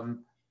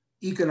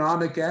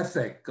economic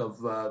ethic of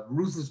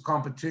ruthless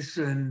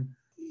competition.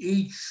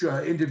 Each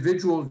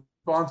individual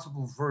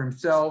responsible for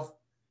himself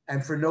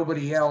and for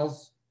nobody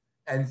else,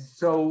 and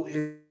so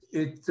it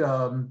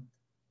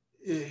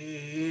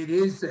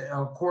is,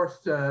 of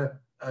course,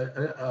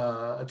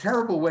 a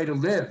terrible way to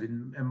live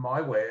in my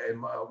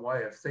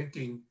way of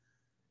thinking,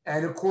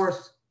 and of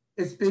course,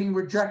 it's being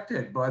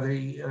rejected by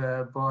the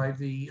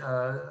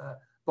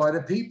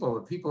people.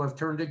 The people have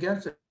turned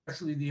against it,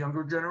 especially the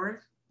younger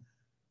generation,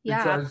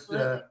 Yeah, because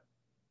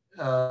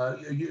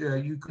absolutely.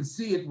 you can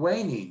see it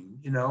waning.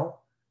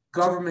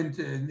 Government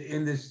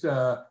in this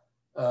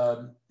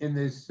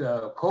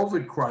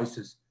COVID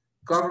crisis,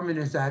 government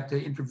has had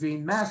to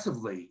intervene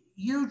massively,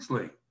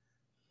 hugely,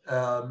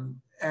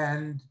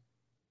 and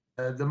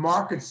the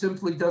market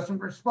simply doesn't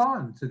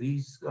respond to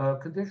these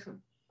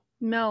conditions.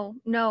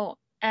 No.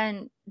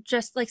 And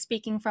just like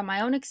speaking from my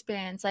own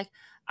experience, like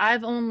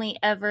I've only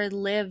ever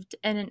lived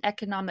in an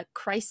economic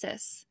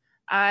crisis.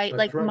 I That's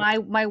like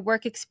right. my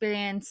work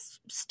experience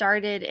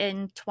started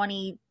in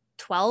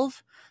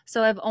 2012,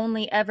 so I've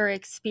only ever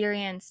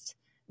experienced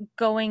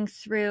going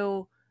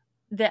through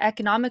the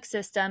economic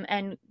system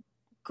and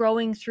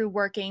growing through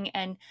working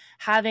and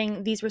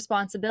having these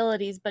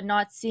responsibilities, but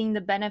not seeing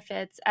the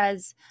benefits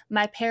as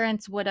my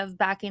parents would have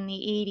back in the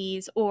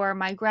 80s or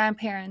my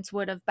grandparents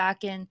would have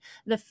back in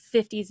the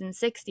 50s and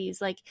 60s.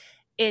 Like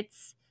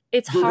it's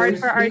it's Do they hard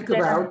for our speak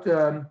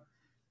generation.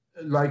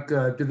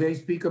 about do they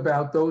speak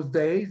about those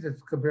days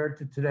as compared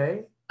to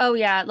today? Oh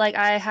yeah, like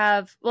I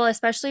have, well,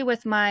 especially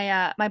with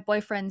my my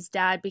boyfriend's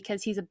dad,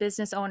 because he's a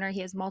business owner,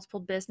 he has multiple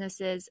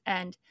businesses,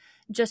 and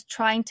just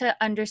trying to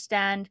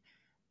understand.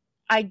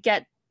 I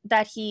get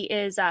that he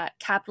is a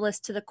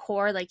capitalist to the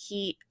core, like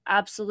he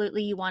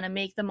absolutely, you want to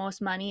make the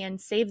most money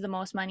and save the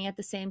most money at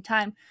the same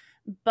time,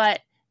 but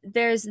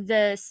there's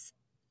this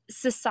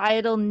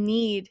societal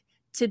need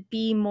to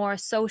be more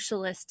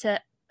socialist,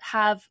 to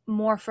have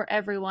more for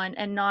everyone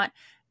and not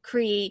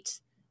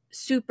create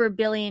super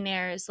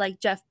billionaires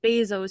like Jeff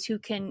Bezos who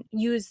can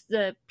use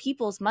the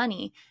people's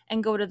money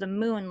and go to the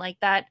moon. Like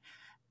that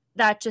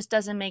just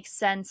doesn't make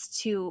sense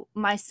to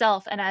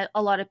myself and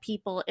a lot of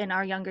people in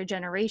our younger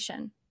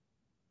generation.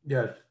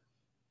 Yes,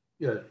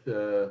 yes.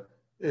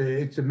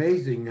 It's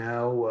amazing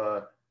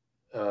how,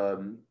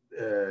 uh,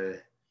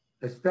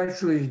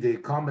 especially the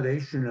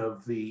combination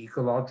of the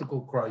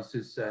ecological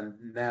crisis and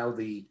now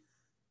the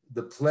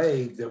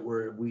plague that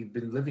we've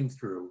been living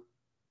through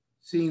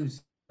seems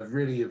to have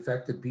really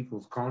affected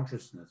people's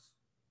consciousness.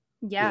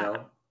 You Yeah.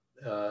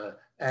 know,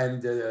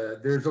 and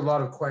there's a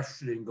lot of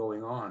questioning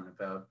going on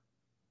about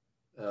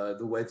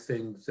the way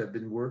things have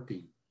been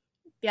working,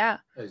 Yeah.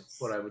 is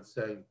what I would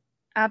say.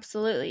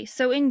 Absolutely.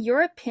 So, in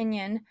your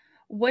opinion,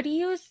 what do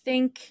you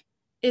think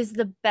is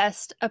the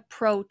best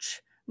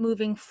approach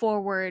moving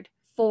forward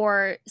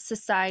for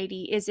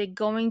society? Is it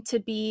going to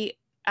be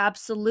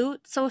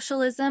absolute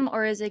socialism,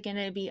 or is it going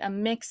to be a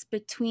mix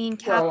between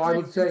Well, I capitalism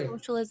would and say,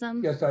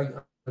 socialism? yes, I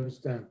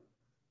understand.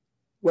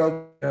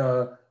 Well,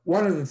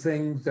 one of the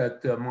things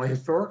that my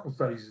historical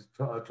studies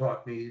has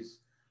taught me is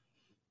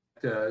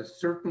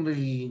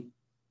certainly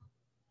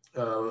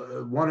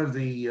one of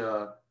the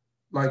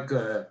like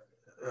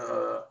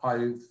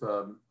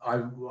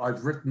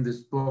I've written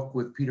this book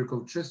with Peter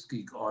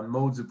Kolchisky on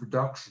modes of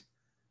production.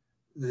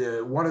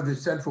 One of the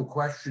central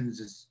questions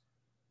is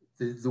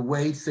the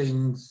way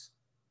things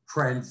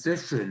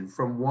transition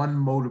from one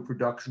mode of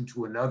production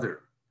to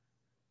another.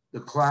 The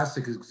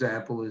classic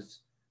example is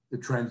the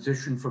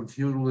transition from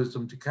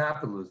feudalism to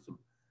capitalism,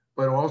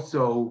 but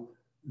also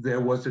there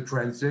was a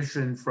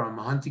transition from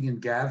hunting and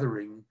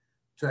gathering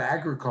to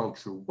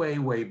agriculture way,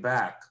 way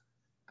back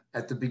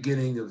at the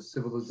beginning of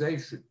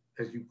civilization,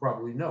 as you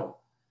probably know.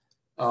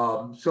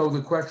 So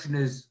the question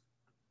is,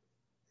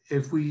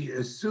 if we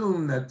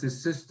assume that the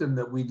system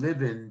that we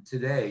live in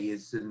today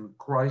is in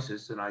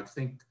crisis, and I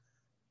think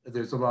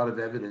there's a lot of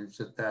evidence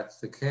that that's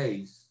the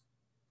case,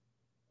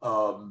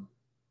 um,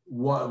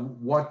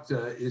 what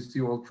is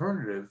the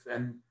alternative?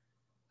 And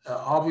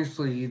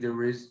obviously,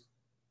 there is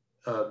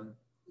um,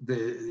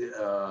 the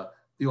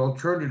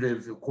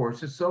alternative, of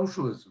course, is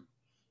socialism.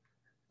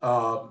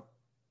 Uh,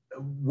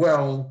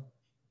 well,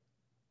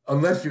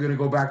 unless you're going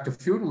to go back to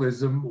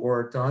feudalism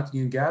or to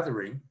hunting and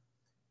gathering.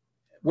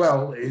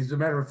 Well, as a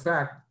matter of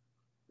fact,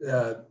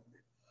 uh,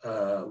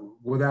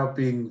 without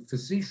being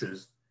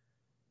facetious,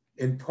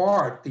 in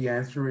part, the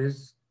answer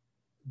is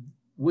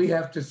we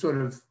have to sort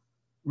of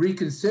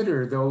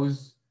reconsider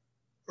those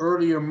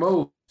earlier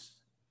modes,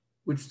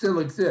 which still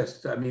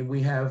exist. I mean,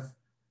 we have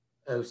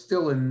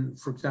still in,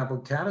 for example,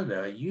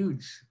 Canada,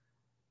 huge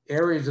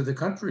areas of the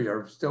country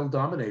are still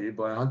dominated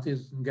by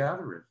hunters and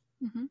gatherers.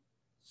 Mm-hmm.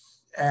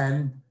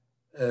 And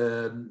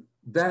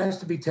that has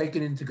to be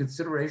taken into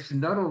consideration,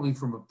 not only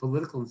from a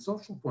political and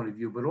social point of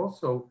view, but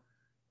also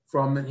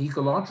from an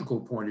ecological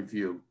point of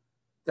view.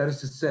 That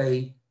is to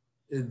say,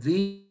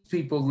 these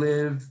people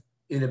live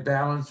in a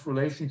balanced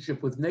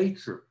relationship with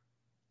nature.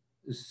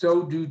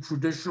 So do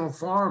traditional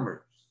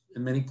farmers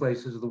in many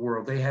places of the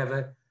world. They have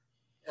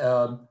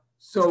a,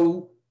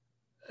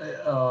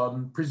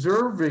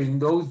 preserving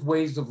those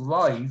ways of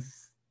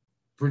life,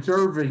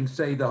 preserving,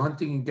 say, the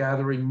hunting and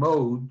gathering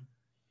mode,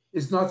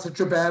 is not such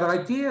a bad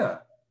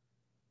idea.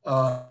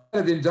 Of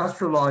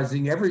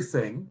industrializing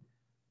everything,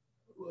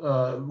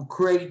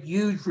 create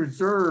huge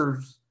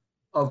reserves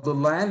of the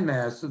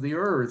landmass of the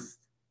earth,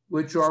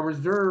 which are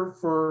reserved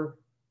for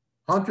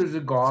hunters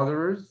and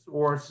gatherers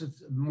or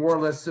more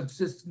or less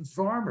subsistence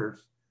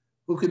farmers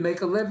who can make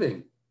a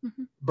living.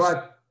 Mm-hmm.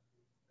 But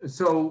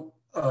so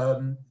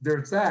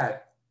there's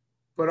that.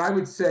 But I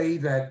would say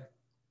that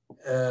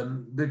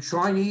the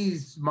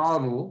Chinese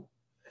model,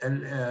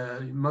 and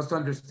you must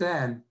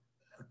understand,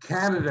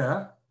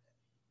 Canada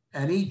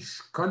and each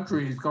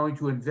country is going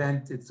to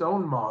invent its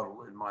own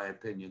model, in my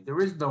opinion. There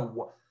is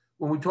no,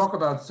 when we talk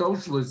about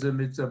socialism,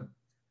 it's a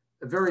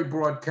very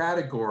broad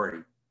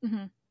category.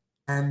 Mm-hmm.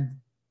 And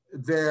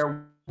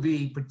there will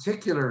be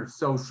particular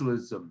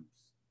socialisms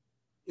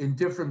in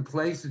different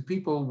places.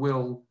 People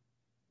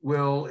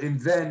will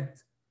invent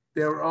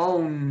their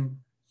own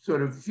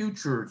sort of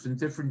futures in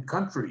different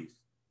countries.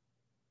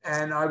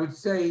 And I would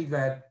say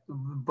that,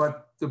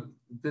 but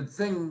the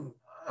thing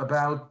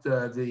about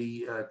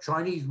the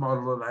Chinese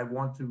model that I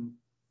want to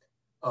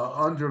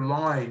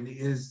underline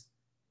is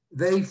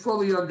they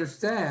fully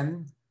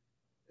understand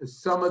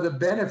some of the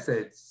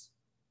benefits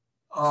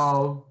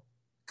of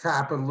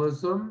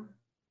capitalism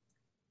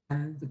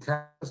and the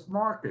capitalist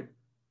market.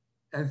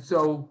 And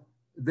so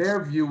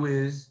their view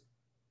is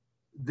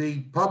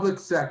the public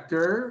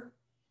sector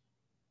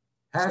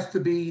has to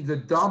be the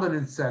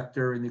dominant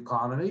sector in the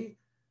economy,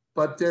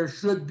 but there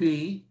should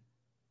be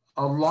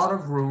a lot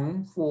of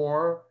room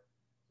for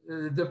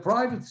the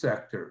private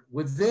sector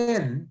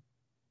within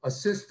a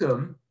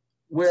system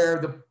where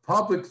the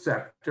public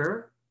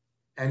sector,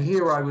 and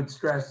here I would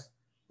stress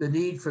the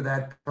need for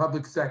that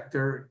public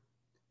sector,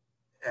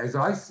 as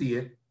I see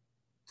it,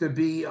 to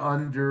be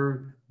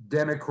under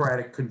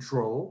democratic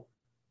control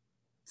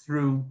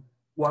through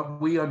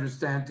what we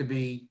understand to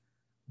be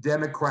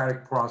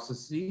democratic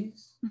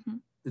processes. Mm-hmm.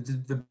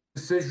 The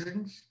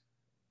decisions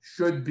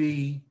should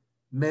be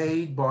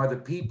made by the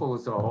people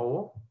as a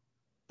whole,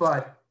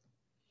 but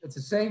at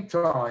the same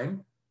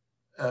time,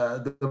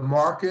 the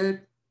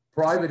market,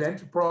 private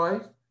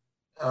enterprise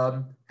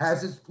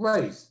has its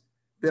place.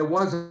 There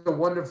was a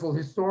wonderful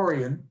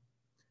historian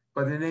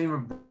by the name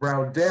of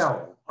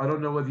Braudel. I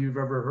don't know whether you've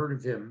ever heard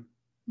of him.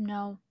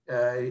 No.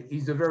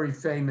 He's a very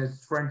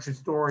famous French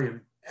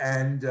historian,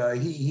 and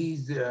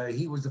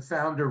he was the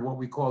founder of what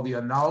we call the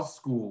Annales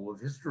School of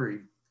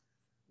History,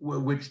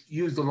 which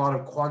used a lot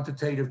of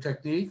quantitative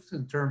techniques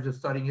in terms of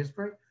studying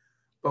history.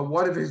 But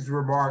one of his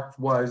remarks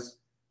was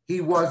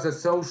he was a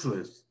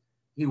socialist.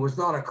 He was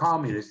not a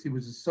communist, he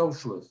was a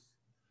socialist.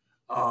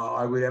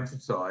 I would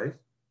emphasize.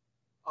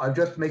 I'm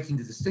just making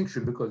the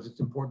distinction because it's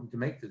important to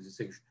make the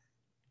distinction.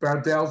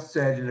 Braudel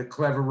said in a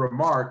clever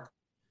remark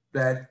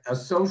that a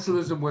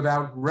socialism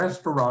without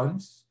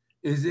restaurants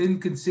is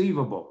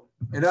inconceivable.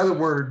 In other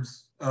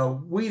words,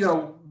 we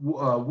don't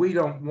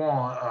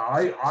want,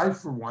 I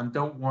for one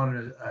don't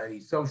want a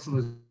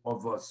socialism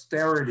of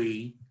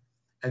austerity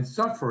and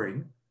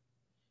suffering.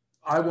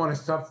 I want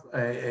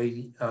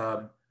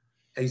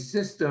a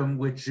system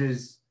which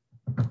is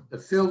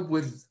filled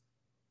with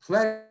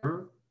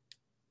pleasure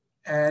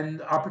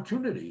and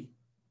opportunity.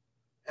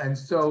 And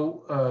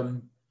so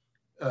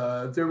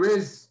there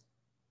is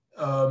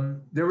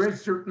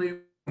certainly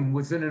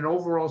within an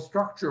overall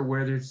structure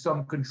where there's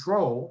some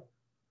control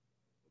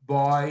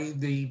by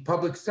the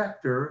public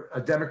sector, a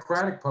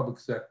democratic public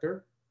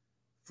sector,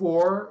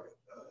 for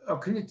a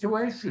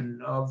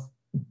continuation of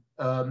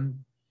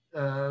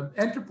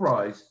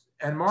enterprise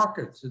and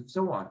markets and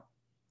so on.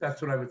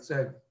 That's what I would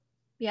say.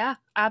 Yeah,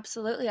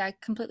 absolutely. I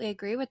completely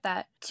agree with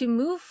that. To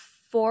move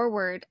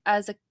forward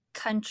as a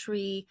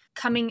country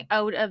coming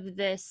out of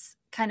this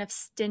kind of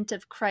stint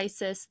of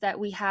crisis that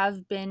we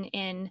have been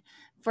in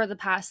for the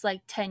past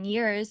 10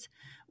 years,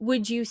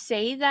 would you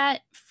say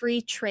that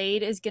free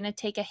trade is going to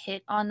take a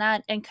hit on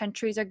that and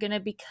countries are going to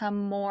become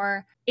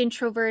more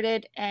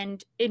introverted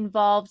and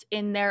involved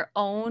in their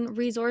own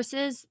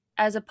resources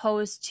as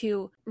opposed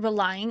to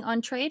relying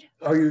on trade?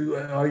 Are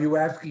you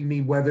asking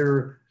me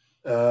whether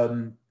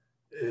the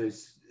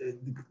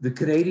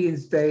Canadian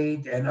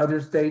state and other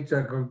states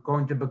are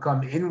going to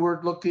become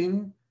inward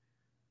looking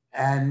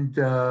and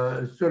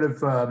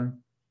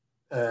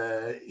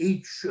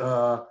each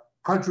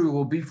country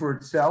will be for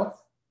itself?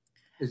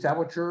 Is that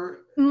what you're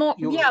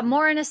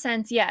more in a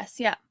sense, yes.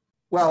 Yeah.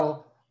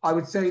 Well, I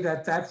would say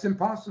that that's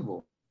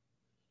impossible.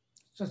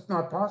 It's just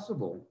not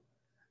possible.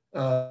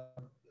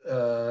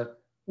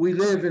 We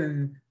live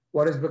in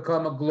what has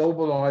become a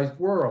globalized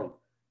world.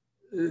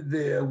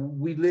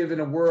 We live in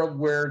a world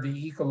where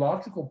the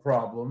ecological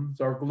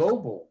problems are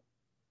global,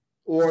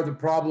 or the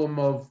problem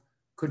of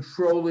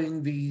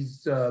controlling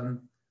these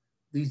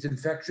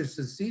infectious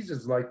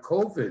diseases like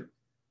COVID.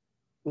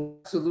 We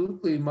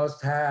absolutely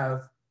must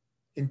have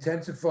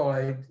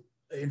intensified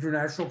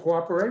international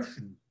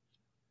cooperation.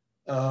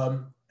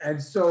 And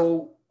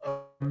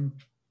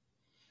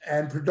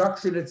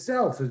production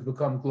itself has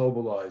become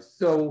globalized.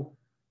 So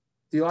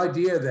the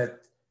idea that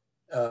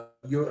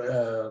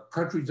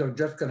countries are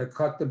just going to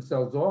cut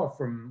themselves off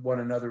from one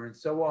another and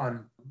so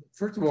on.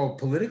 First of all,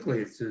 politically,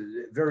 it's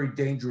a very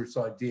dangerous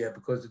idea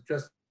because it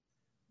just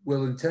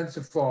will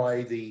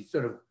intensify the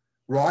sort of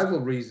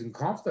rivalries and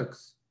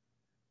conflicts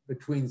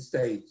between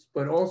states,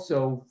 but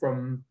also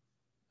from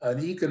an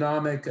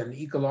economic and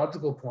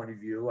ecological point of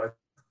view,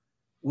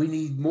 we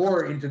need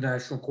more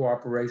international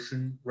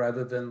cooperation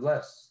rather than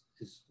less,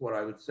 is what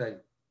I would say.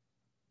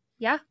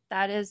 Yeah,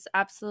 that is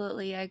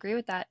absolutely, I agree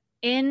with that.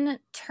 In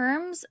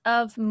terms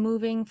of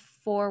moving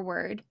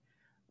forward,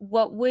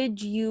 what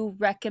would you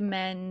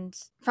recommend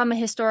from a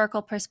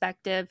historical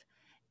perspective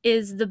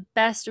is the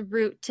best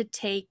route to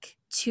take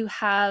to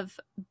have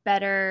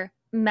better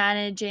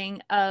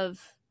managing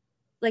of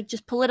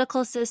just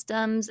political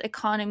systems,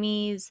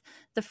 economies,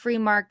 the free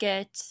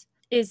market?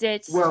 Is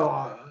it?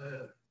 Well,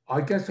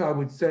 I guess I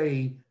would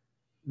say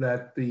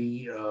that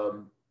the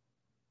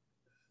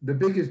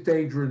biggest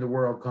danger in the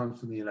world comes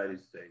from the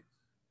United States.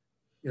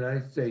 The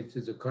United States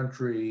is a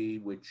country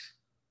which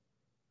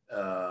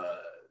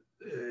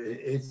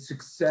its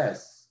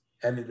success,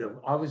 and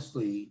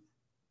obviously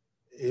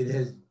it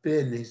has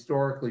been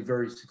historically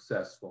very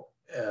successful,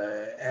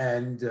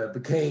 and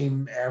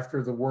became,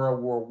 after the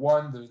World War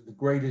I, the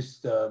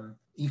greatest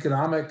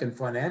economic and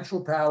financial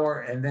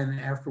power, and then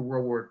after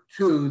World War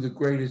II, the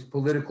greatest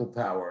political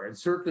power. And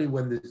certainly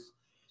when this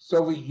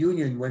Soviet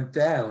Union went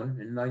down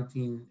in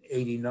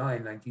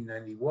 1989,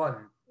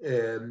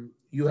 1991,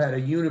 you had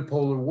a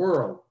unipolar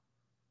world.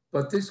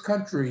 But this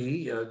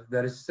country,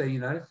 that is to say,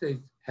 United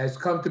States, has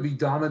come to be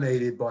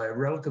dominated by a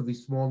relatively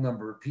small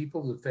number of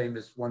people, the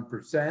famous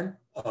 1%.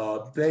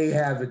 They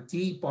have a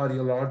deep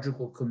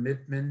ideological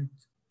commitment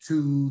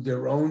to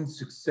their own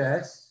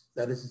success,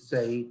 that is to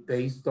say,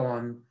 based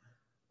on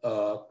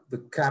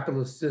the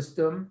capitalist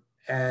system,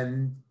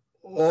 and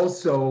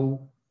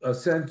also a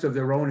sense of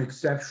their own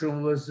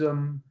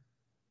exceptionalism,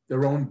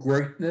 their own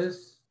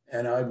greatness.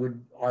 And I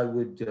would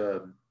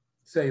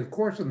say, of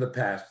course, in the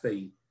past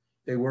they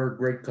were a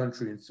great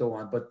country and so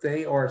on, but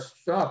they are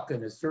stuck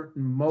in a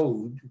certain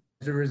mode,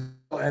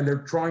 and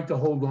they're trying to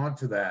hold on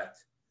to that.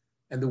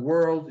 And the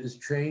world is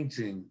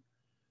changing.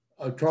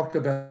 I talked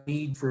about the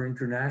need for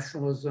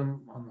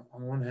internationalism on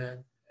one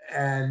hand,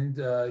 and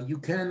you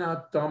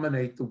cannot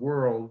dominate the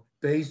world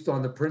based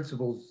on the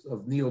principles of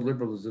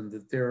neoliberalism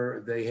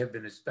that they have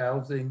been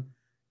espousing,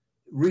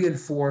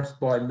 reinforced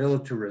by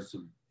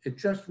militarism. It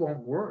just won't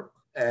work.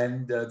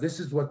 And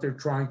this is what they're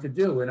trying to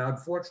do. And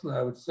unfortunately,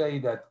 I would say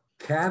that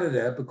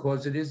Canada,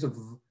 because it is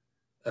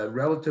a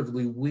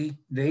relatively weak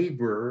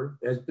neighbor,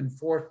 has been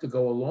forced to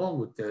go along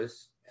with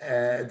this.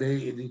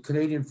 The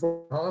Canadian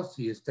foreign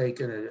policy has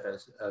taken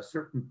a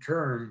certain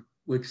turn,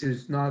 which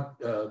is not,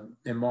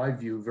 in my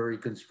view, very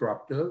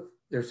constructive.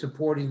 They're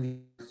supporting the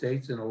United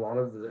States in a lot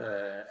of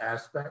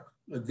aspects.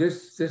 The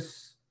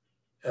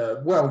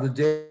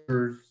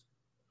dangers,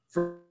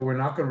 we're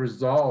not going to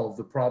resolve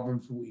the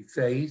problems we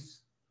face,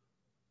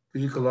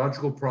 the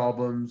ecological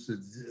problems,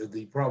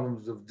 the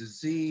problems of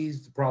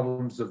disease, the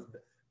problems of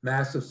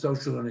massive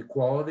social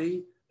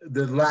inequality,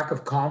 the lack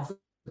of confidence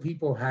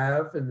people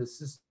have in the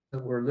system that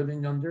we're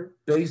living under,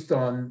 based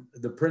on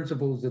the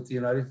principles that the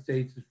United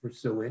States is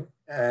pursuing.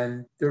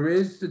 And there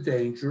is the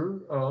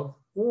danger of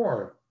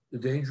war. The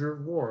danger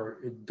of war.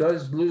 It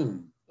does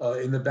loom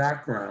in the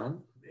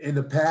background. In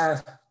the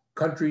past,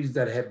 countries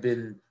that have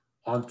been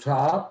on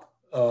top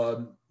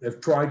have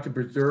tried to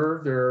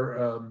preserve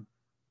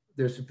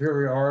their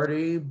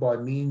superiority by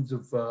means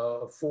of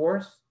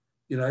force.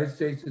 The United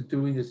States is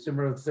doing a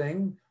similar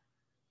thing.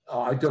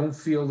 I don't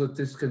feel that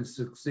this can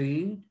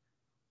succeed.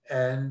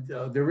 And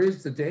there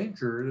is the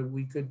danger that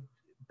we could,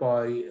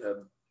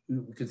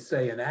 we could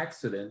say an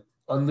accident,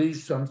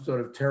 unleash some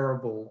sort of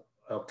terrible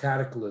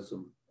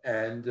cataclysm.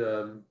 And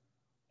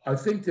I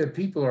think that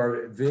people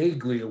are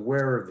vaguely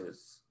aware of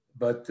this,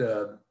 but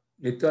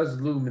it does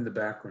loom in the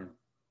background.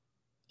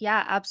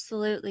 Yeah,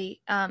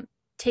 absolutely.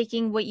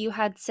 Taking what you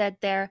had said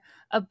there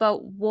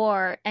about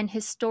war, and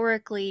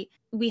historically,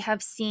 we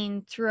have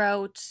seen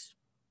throughout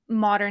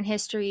modern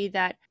history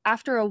that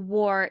after a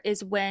war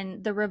is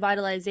when the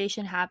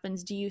revitalization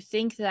happens. Do you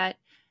think that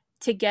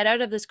to get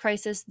out of this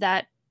crisis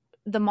that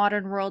the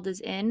modern world is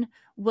in,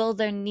 will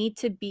there need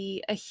to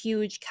be a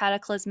huge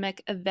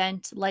cataclysmic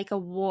event like a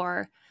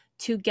war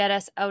to get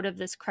us out of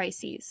this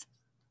crisis?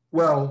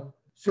 Well,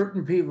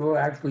 certain people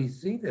actually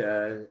see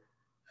that.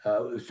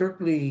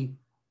 Certainly,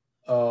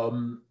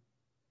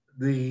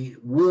 the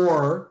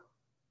war,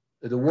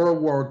 the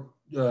World War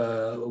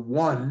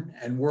One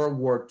and World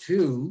War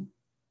Two,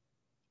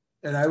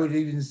 and I would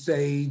even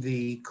say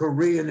the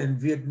Korean and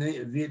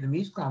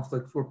Vietnamese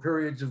conflicts were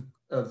periods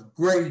of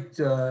great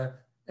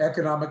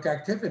economic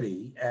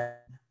activity,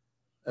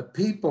 and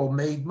people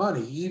made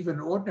money. Even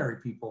ordinary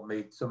people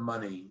made some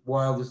money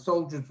while the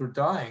soldiers were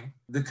dying.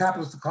 The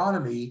capitalist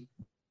economy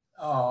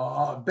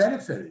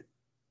benefited,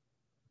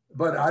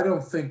 but I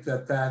don't think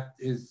that that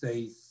is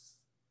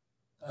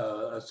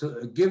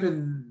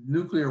given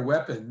nuclear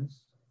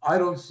weapons. I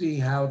don't see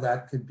how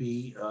that could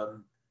be.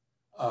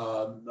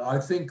 I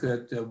think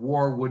that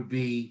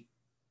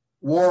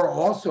war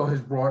also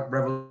has brought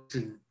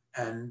revolution,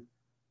 and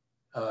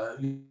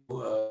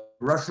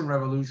Russian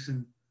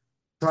Revolution,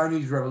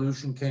 Chinese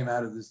Revolution came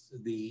out of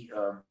the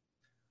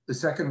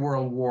Second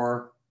World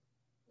War.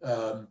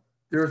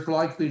 There's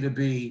likely to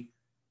be,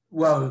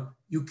 well,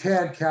 you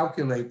can't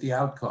calculate the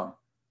outcome,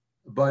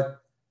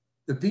 but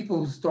the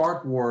people who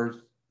start wars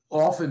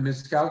often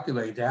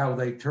miscalculate how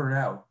they turn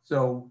out.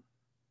 So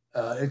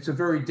it's a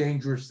very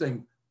dangerous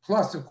thing.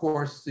 Plus, of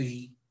course,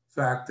 the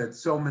fact that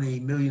so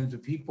many millions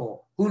of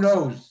people, who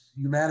knows,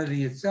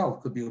 humanity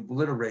itself could be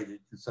obliterated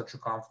in such a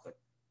conflict.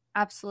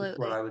 Absolutely. That's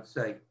what I would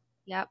say.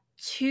 Yep.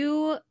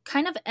 To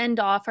kind of end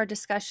off our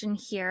discussion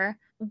here,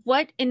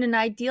 what in an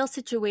ideal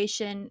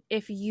situation,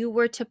 if you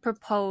were to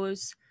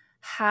propose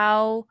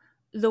how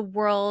the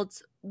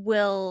world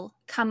will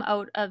come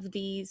out of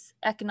these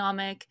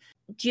economic,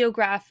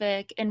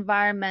 geographic,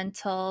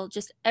 environmental,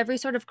 just every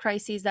sort of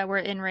crises that we're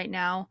in right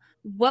now,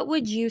 what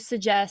would you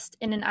suggest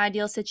in an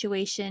ideal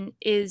situation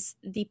is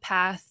the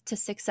path to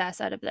success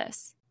out of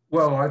this?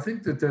 Well, I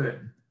think that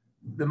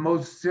the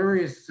most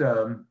serious,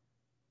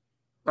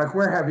 like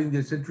we're having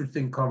this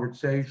interesting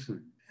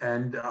conversation,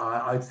 and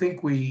I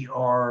think we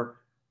are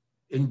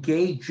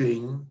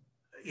engaging,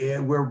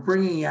 we're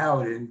bringing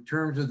out in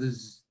terms of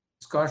this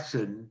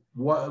discussion,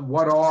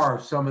 what are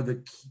some of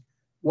the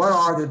what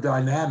are the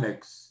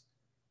dynamics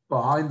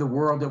behind the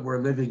world that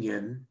we're living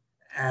in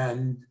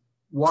and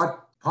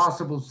what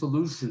possible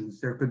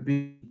solutions there could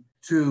be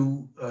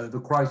to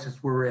the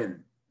crisis we're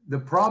in. The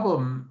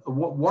problem,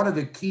 one of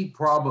the key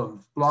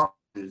problems,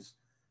 blockages,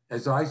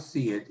 as I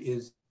see it,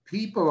 is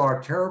people are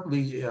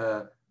terribly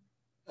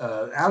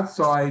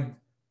outside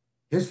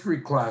history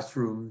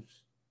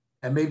classrooms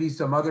and maybe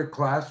some other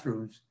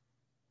classrooms.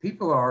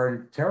 People are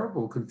in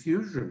terrible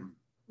confusion.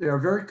 They are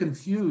very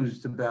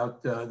confused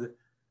about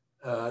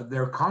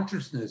their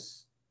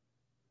consciousness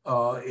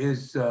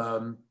is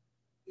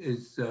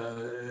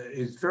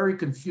very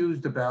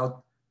confused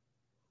about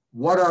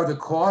what are the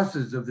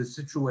causes of the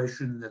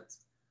situation that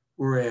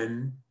we're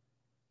in,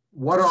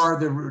 what are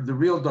the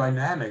real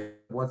dynamic,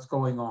 what's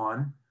going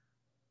on,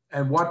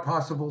 and what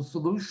possible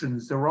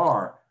solutions there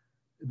are,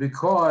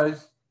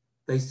 because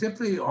they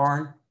simply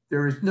aren't.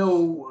 There is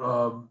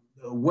no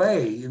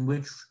way in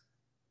which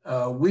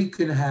we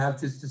can have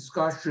this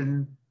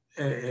discussion.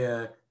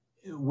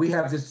 We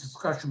have this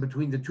discussion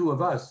between the two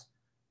of us,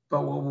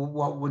 but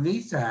what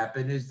needs to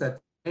happen is that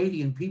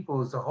Canadian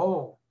people as a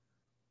whole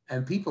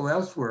and people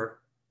elsewhere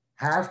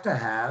have to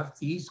have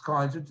these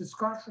kinds of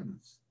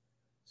discussions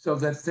so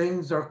that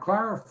things are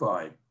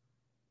clarified,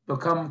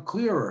 become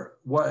clearer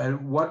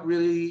what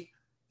really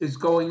is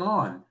going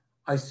on.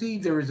 I see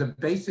there is a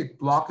basic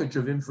blockage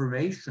of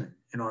information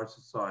in our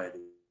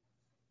society.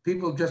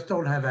 People just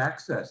don't have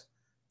access.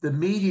 The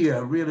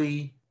media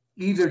really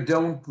either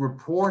don't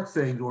report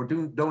things or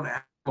don't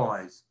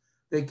analyze.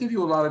 They give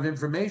you a lot of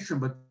information,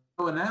 but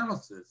no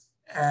analysis.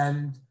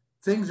 And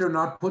things are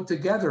not put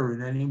together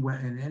in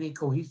any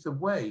cohesive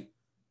way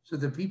so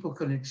that people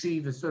can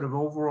achieve a sort of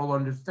overall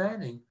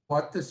understanding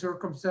what the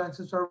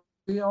circumstances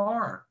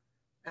are.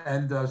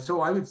 And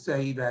so I would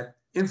say that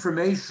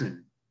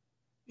information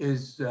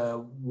is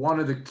one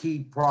of the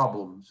key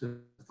problems,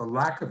 the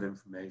lack of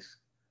information.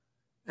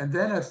 And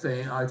then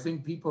I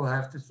think people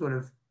have to sort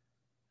of,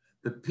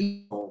 the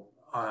people,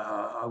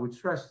 I would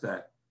stress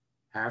that,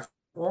 have to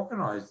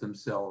organize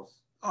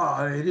themselves.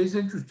 It is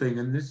interesting,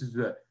 and this is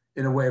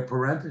in a way a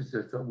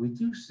parenthesis, that we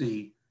do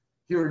see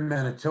here in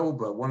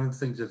Manitoba, one of the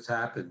things that's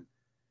happened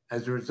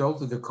as a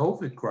result of the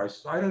COVID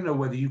crisis. I don't know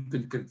whether you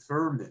can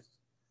confirm this,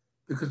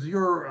 because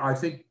you're, I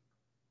think,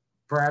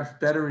 perhaps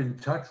better in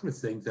touch with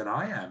things than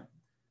I am.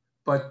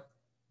 But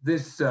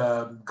this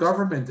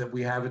government that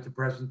we have at the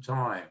present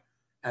time,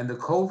 and the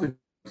COVID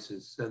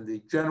crisis, and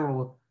the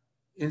general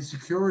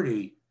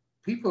insecurity,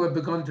 people have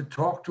begun to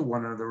talk to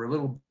one another a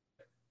little bit.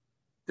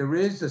 There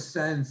is a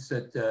sense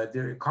that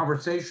there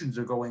conversations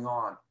are going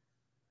on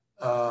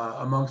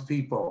amongst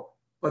people,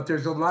 but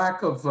there's a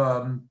lack of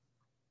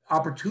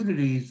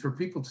opportunities for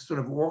people to sort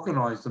of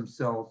organize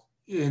themselves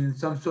in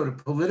some sort of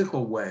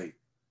political way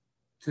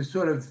to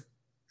sort of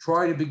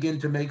try to begin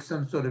to make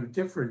some sort of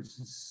difference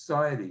in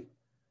society.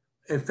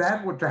 If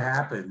that were to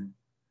happen,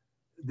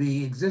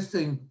 the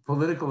existing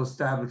political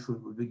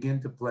establishment would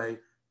begin to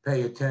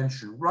pay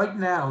attention. Right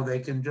now, they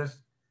can just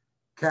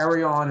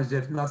carry on as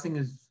if nothing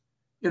is,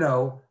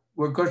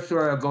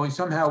 we're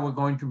somehow we're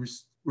going to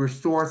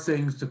restore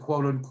things to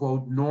quote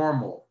unquote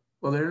normal.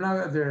 Well,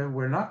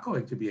 we're not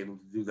going to be able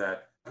to do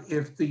that.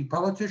 If the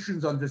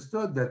politicians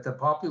understood that the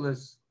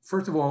populace,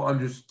 first of all,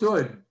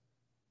 understood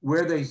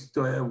where they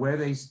stood, where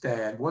they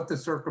stand, what the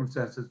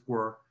circumstances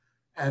were,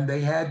 and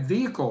they had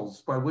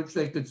vehicles by which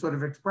they could sort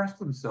of express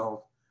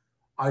themselves,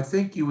 I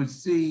think you would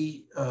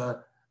see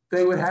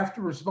they would have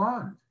to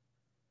respond.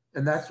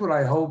 And that's what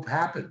I hope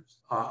happens.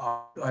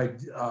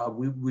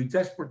 We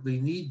desperately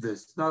need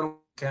this, not only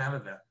in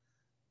Canada,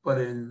 but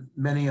in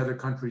many other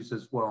countries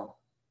as well.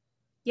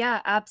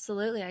 Yeah,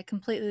 absolutely. I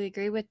completely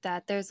agree with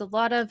that. There's a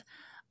lot of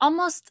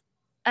almost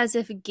as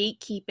if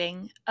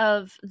gatekeeping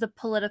of the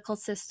political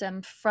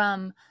system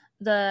from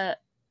the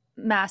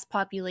mass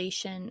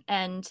population.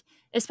 And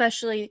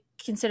especially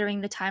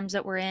considering the times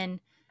that we're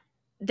in,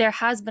 there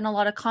has been a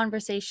lot of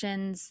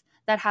conversations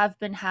that have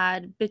been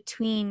had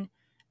between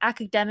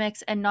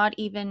academics and not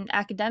even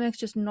academics,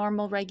 just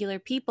normal, regular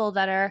people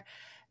that are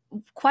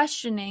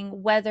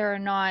questioning whether or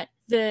not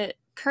the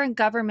current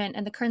government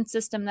and the current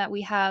system that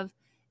we have,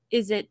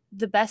 is it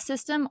the best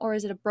system or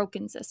is it a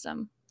broken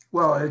system?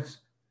 Well,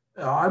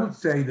 I would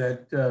say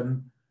that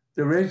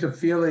there is a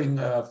feeling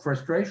of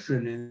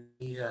frustration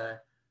in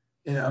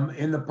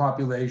the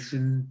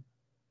population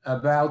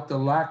about the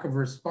lack of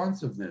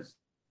responsiveness.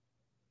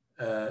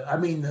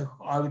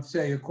 I would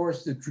say, of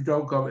course, the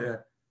Trudeau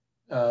government,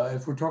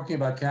 if we're talking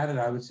about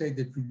Canada, I would say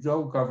the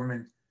Trudeau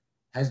government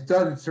has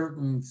done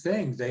certain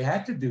things. They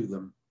had to do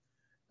them.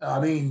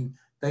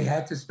 They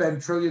had to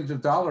spend trillions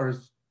of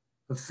dollars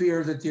for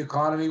fear that the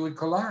economy would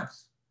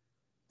collapse.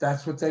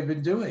 That's what they've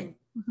been doing.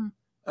 Mm-hmm.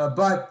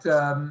 But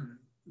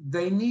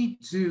they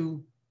need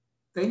to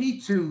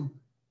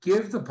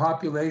give the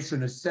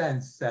population a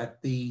sense that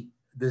the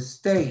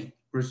state,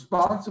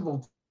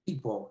 responsible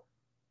people,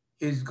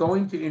 is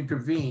going to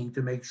intervene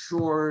to make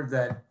sure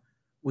that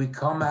we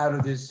come out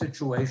of this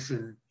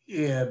situation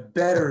in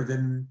better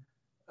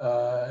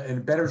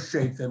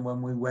shape than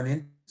when we went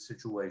into the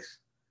situation.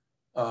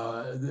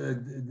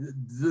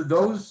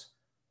 Those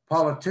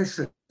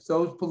politicians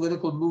those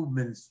political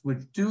movements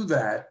which do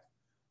that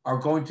are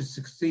going to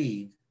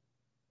succeed,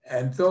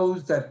 and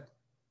those that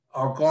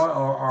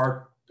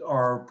are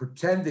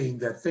pretending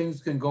that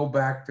things can go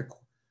back to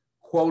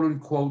quote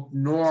unquote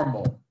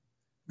normal,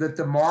 that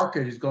the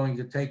market is going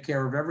to take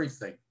care of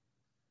everything.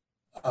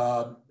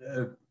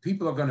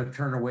 People are going to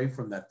turn away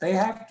from that. They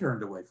have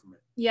turned away from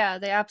it. Yeah,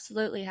 they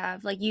absolutely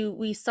have. Like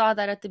we saw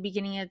that at the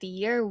beginning of the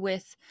year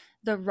with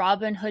the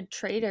Robinhood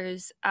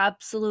traders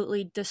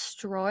absolutely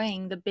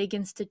destroying the big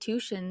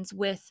institutions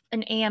with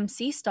an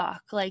AMC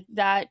stock. Like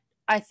that,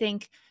 I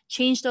think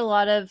changed a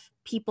lot of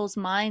people's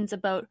minds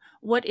about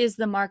what is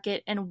the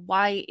market and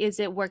why is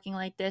it working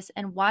like this,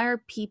 and why are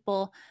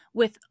people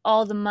with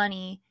all the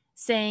money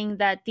saying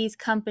that these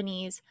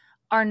companies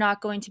are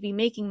not going to be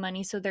making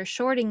money, so they're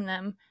shorting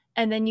them.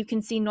 And then you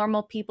can see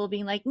normal people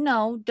being like,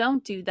 no,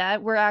 don't do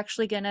that. We're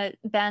actually going to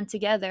band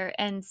together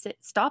and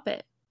stop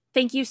it.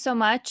 Thank you so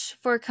much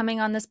for coming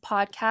on this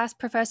podcast,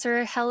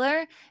 Professor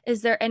Heller.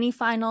 Is there any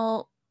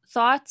final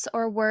thoughts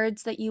or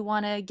words that you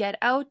want to get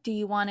out? Do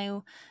you want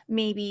to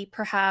maybe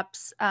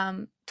perhaps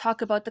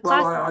talk about the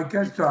class Well, I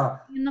guess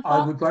in the I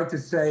fall? would like to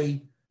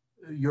say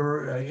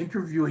you're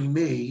interviewing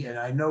me, and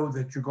I know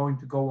that you're going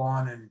to go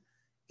on and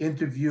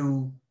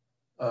interview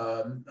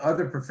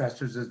other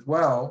professors as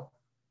well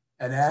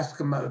and ask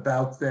them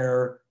about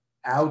their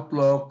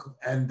outlook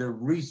and their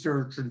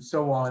research and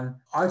so on.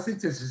 I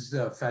think this is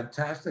a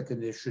fantastic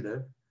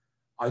initiative.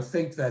 I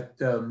think that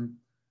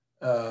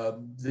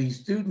the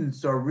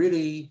students are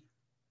really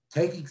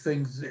taking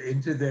things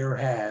into their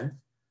hands,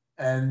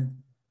 and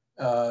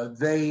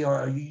they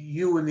are,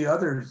 you and the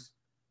others,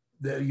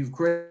 you've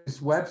created this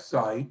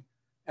website,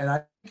 and I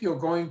think you're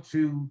going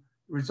to,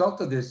 the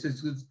result of this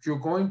is that you're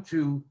going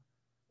to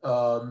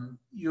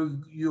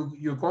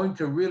you're going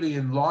to really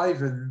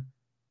enliven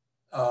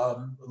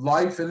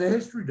life in the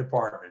history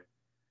department.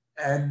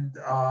 And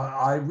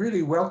I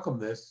really welcome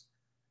this.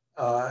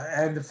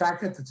 And the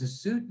fact that the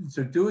students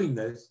are doing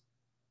this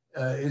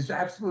is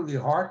absolutely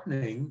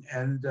heartening.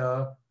 And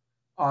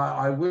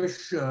I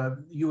wish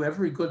you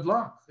every good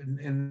luck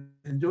in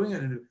doing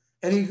it. And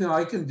anything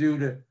I can do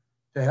to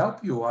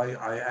help you,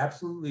 I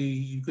absolutely,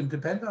 you can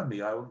depend on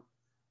me.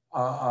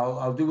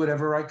 I'll do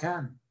whatever I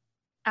can.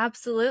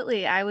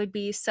 Absolutely. I would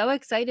be so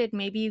excited.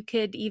 Maybe you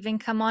could even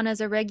come on as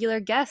a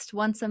regular guest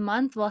once a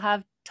month. We'll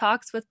have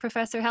talks with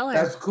Professor Heller.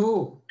 That's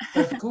cool.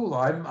 That's cool.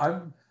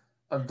 I'm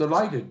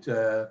delighted.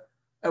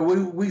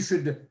 And we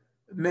should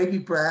maybe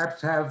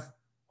perhaps have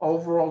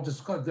overall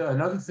discuss.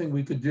 Another thing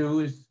we could do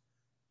is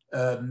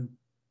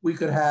we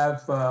could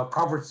have a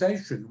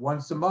conversation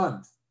once a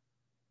month.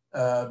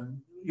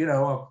 You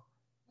know,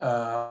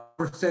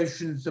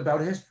 conversations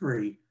about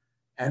history,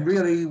 and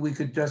really we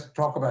could just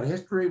talk about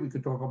history. We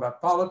could talk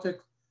about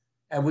politics,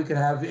 and we could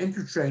have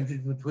interchanges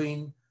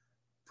between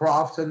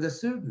profs and the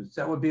students.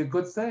 That would be a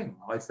good thing,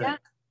 I Yeah, think.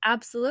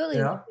 absolutely.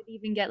 We Yeah. could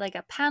even get like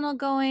a panel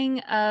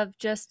going of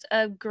just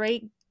a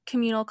great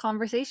communal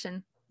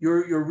conversation.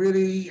 You're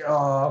really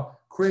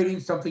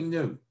creating something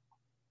new.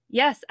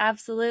 Yes,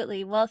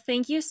 absolutely. Well,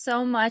 thank you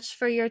so much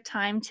for your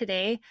time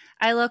today.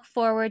 I look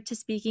forward to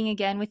speaking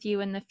again with you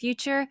in the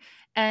future,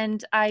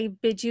 and I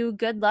bid you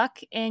good luck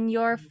in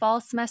your fall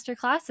semester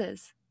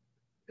classes.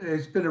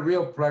 It's been a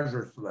real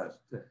pleasure, Celeste,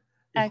 this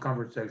Ex-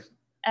 conversation.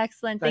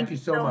 Excellent. Thank Thank you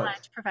you so so much.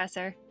 much,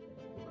 Professor.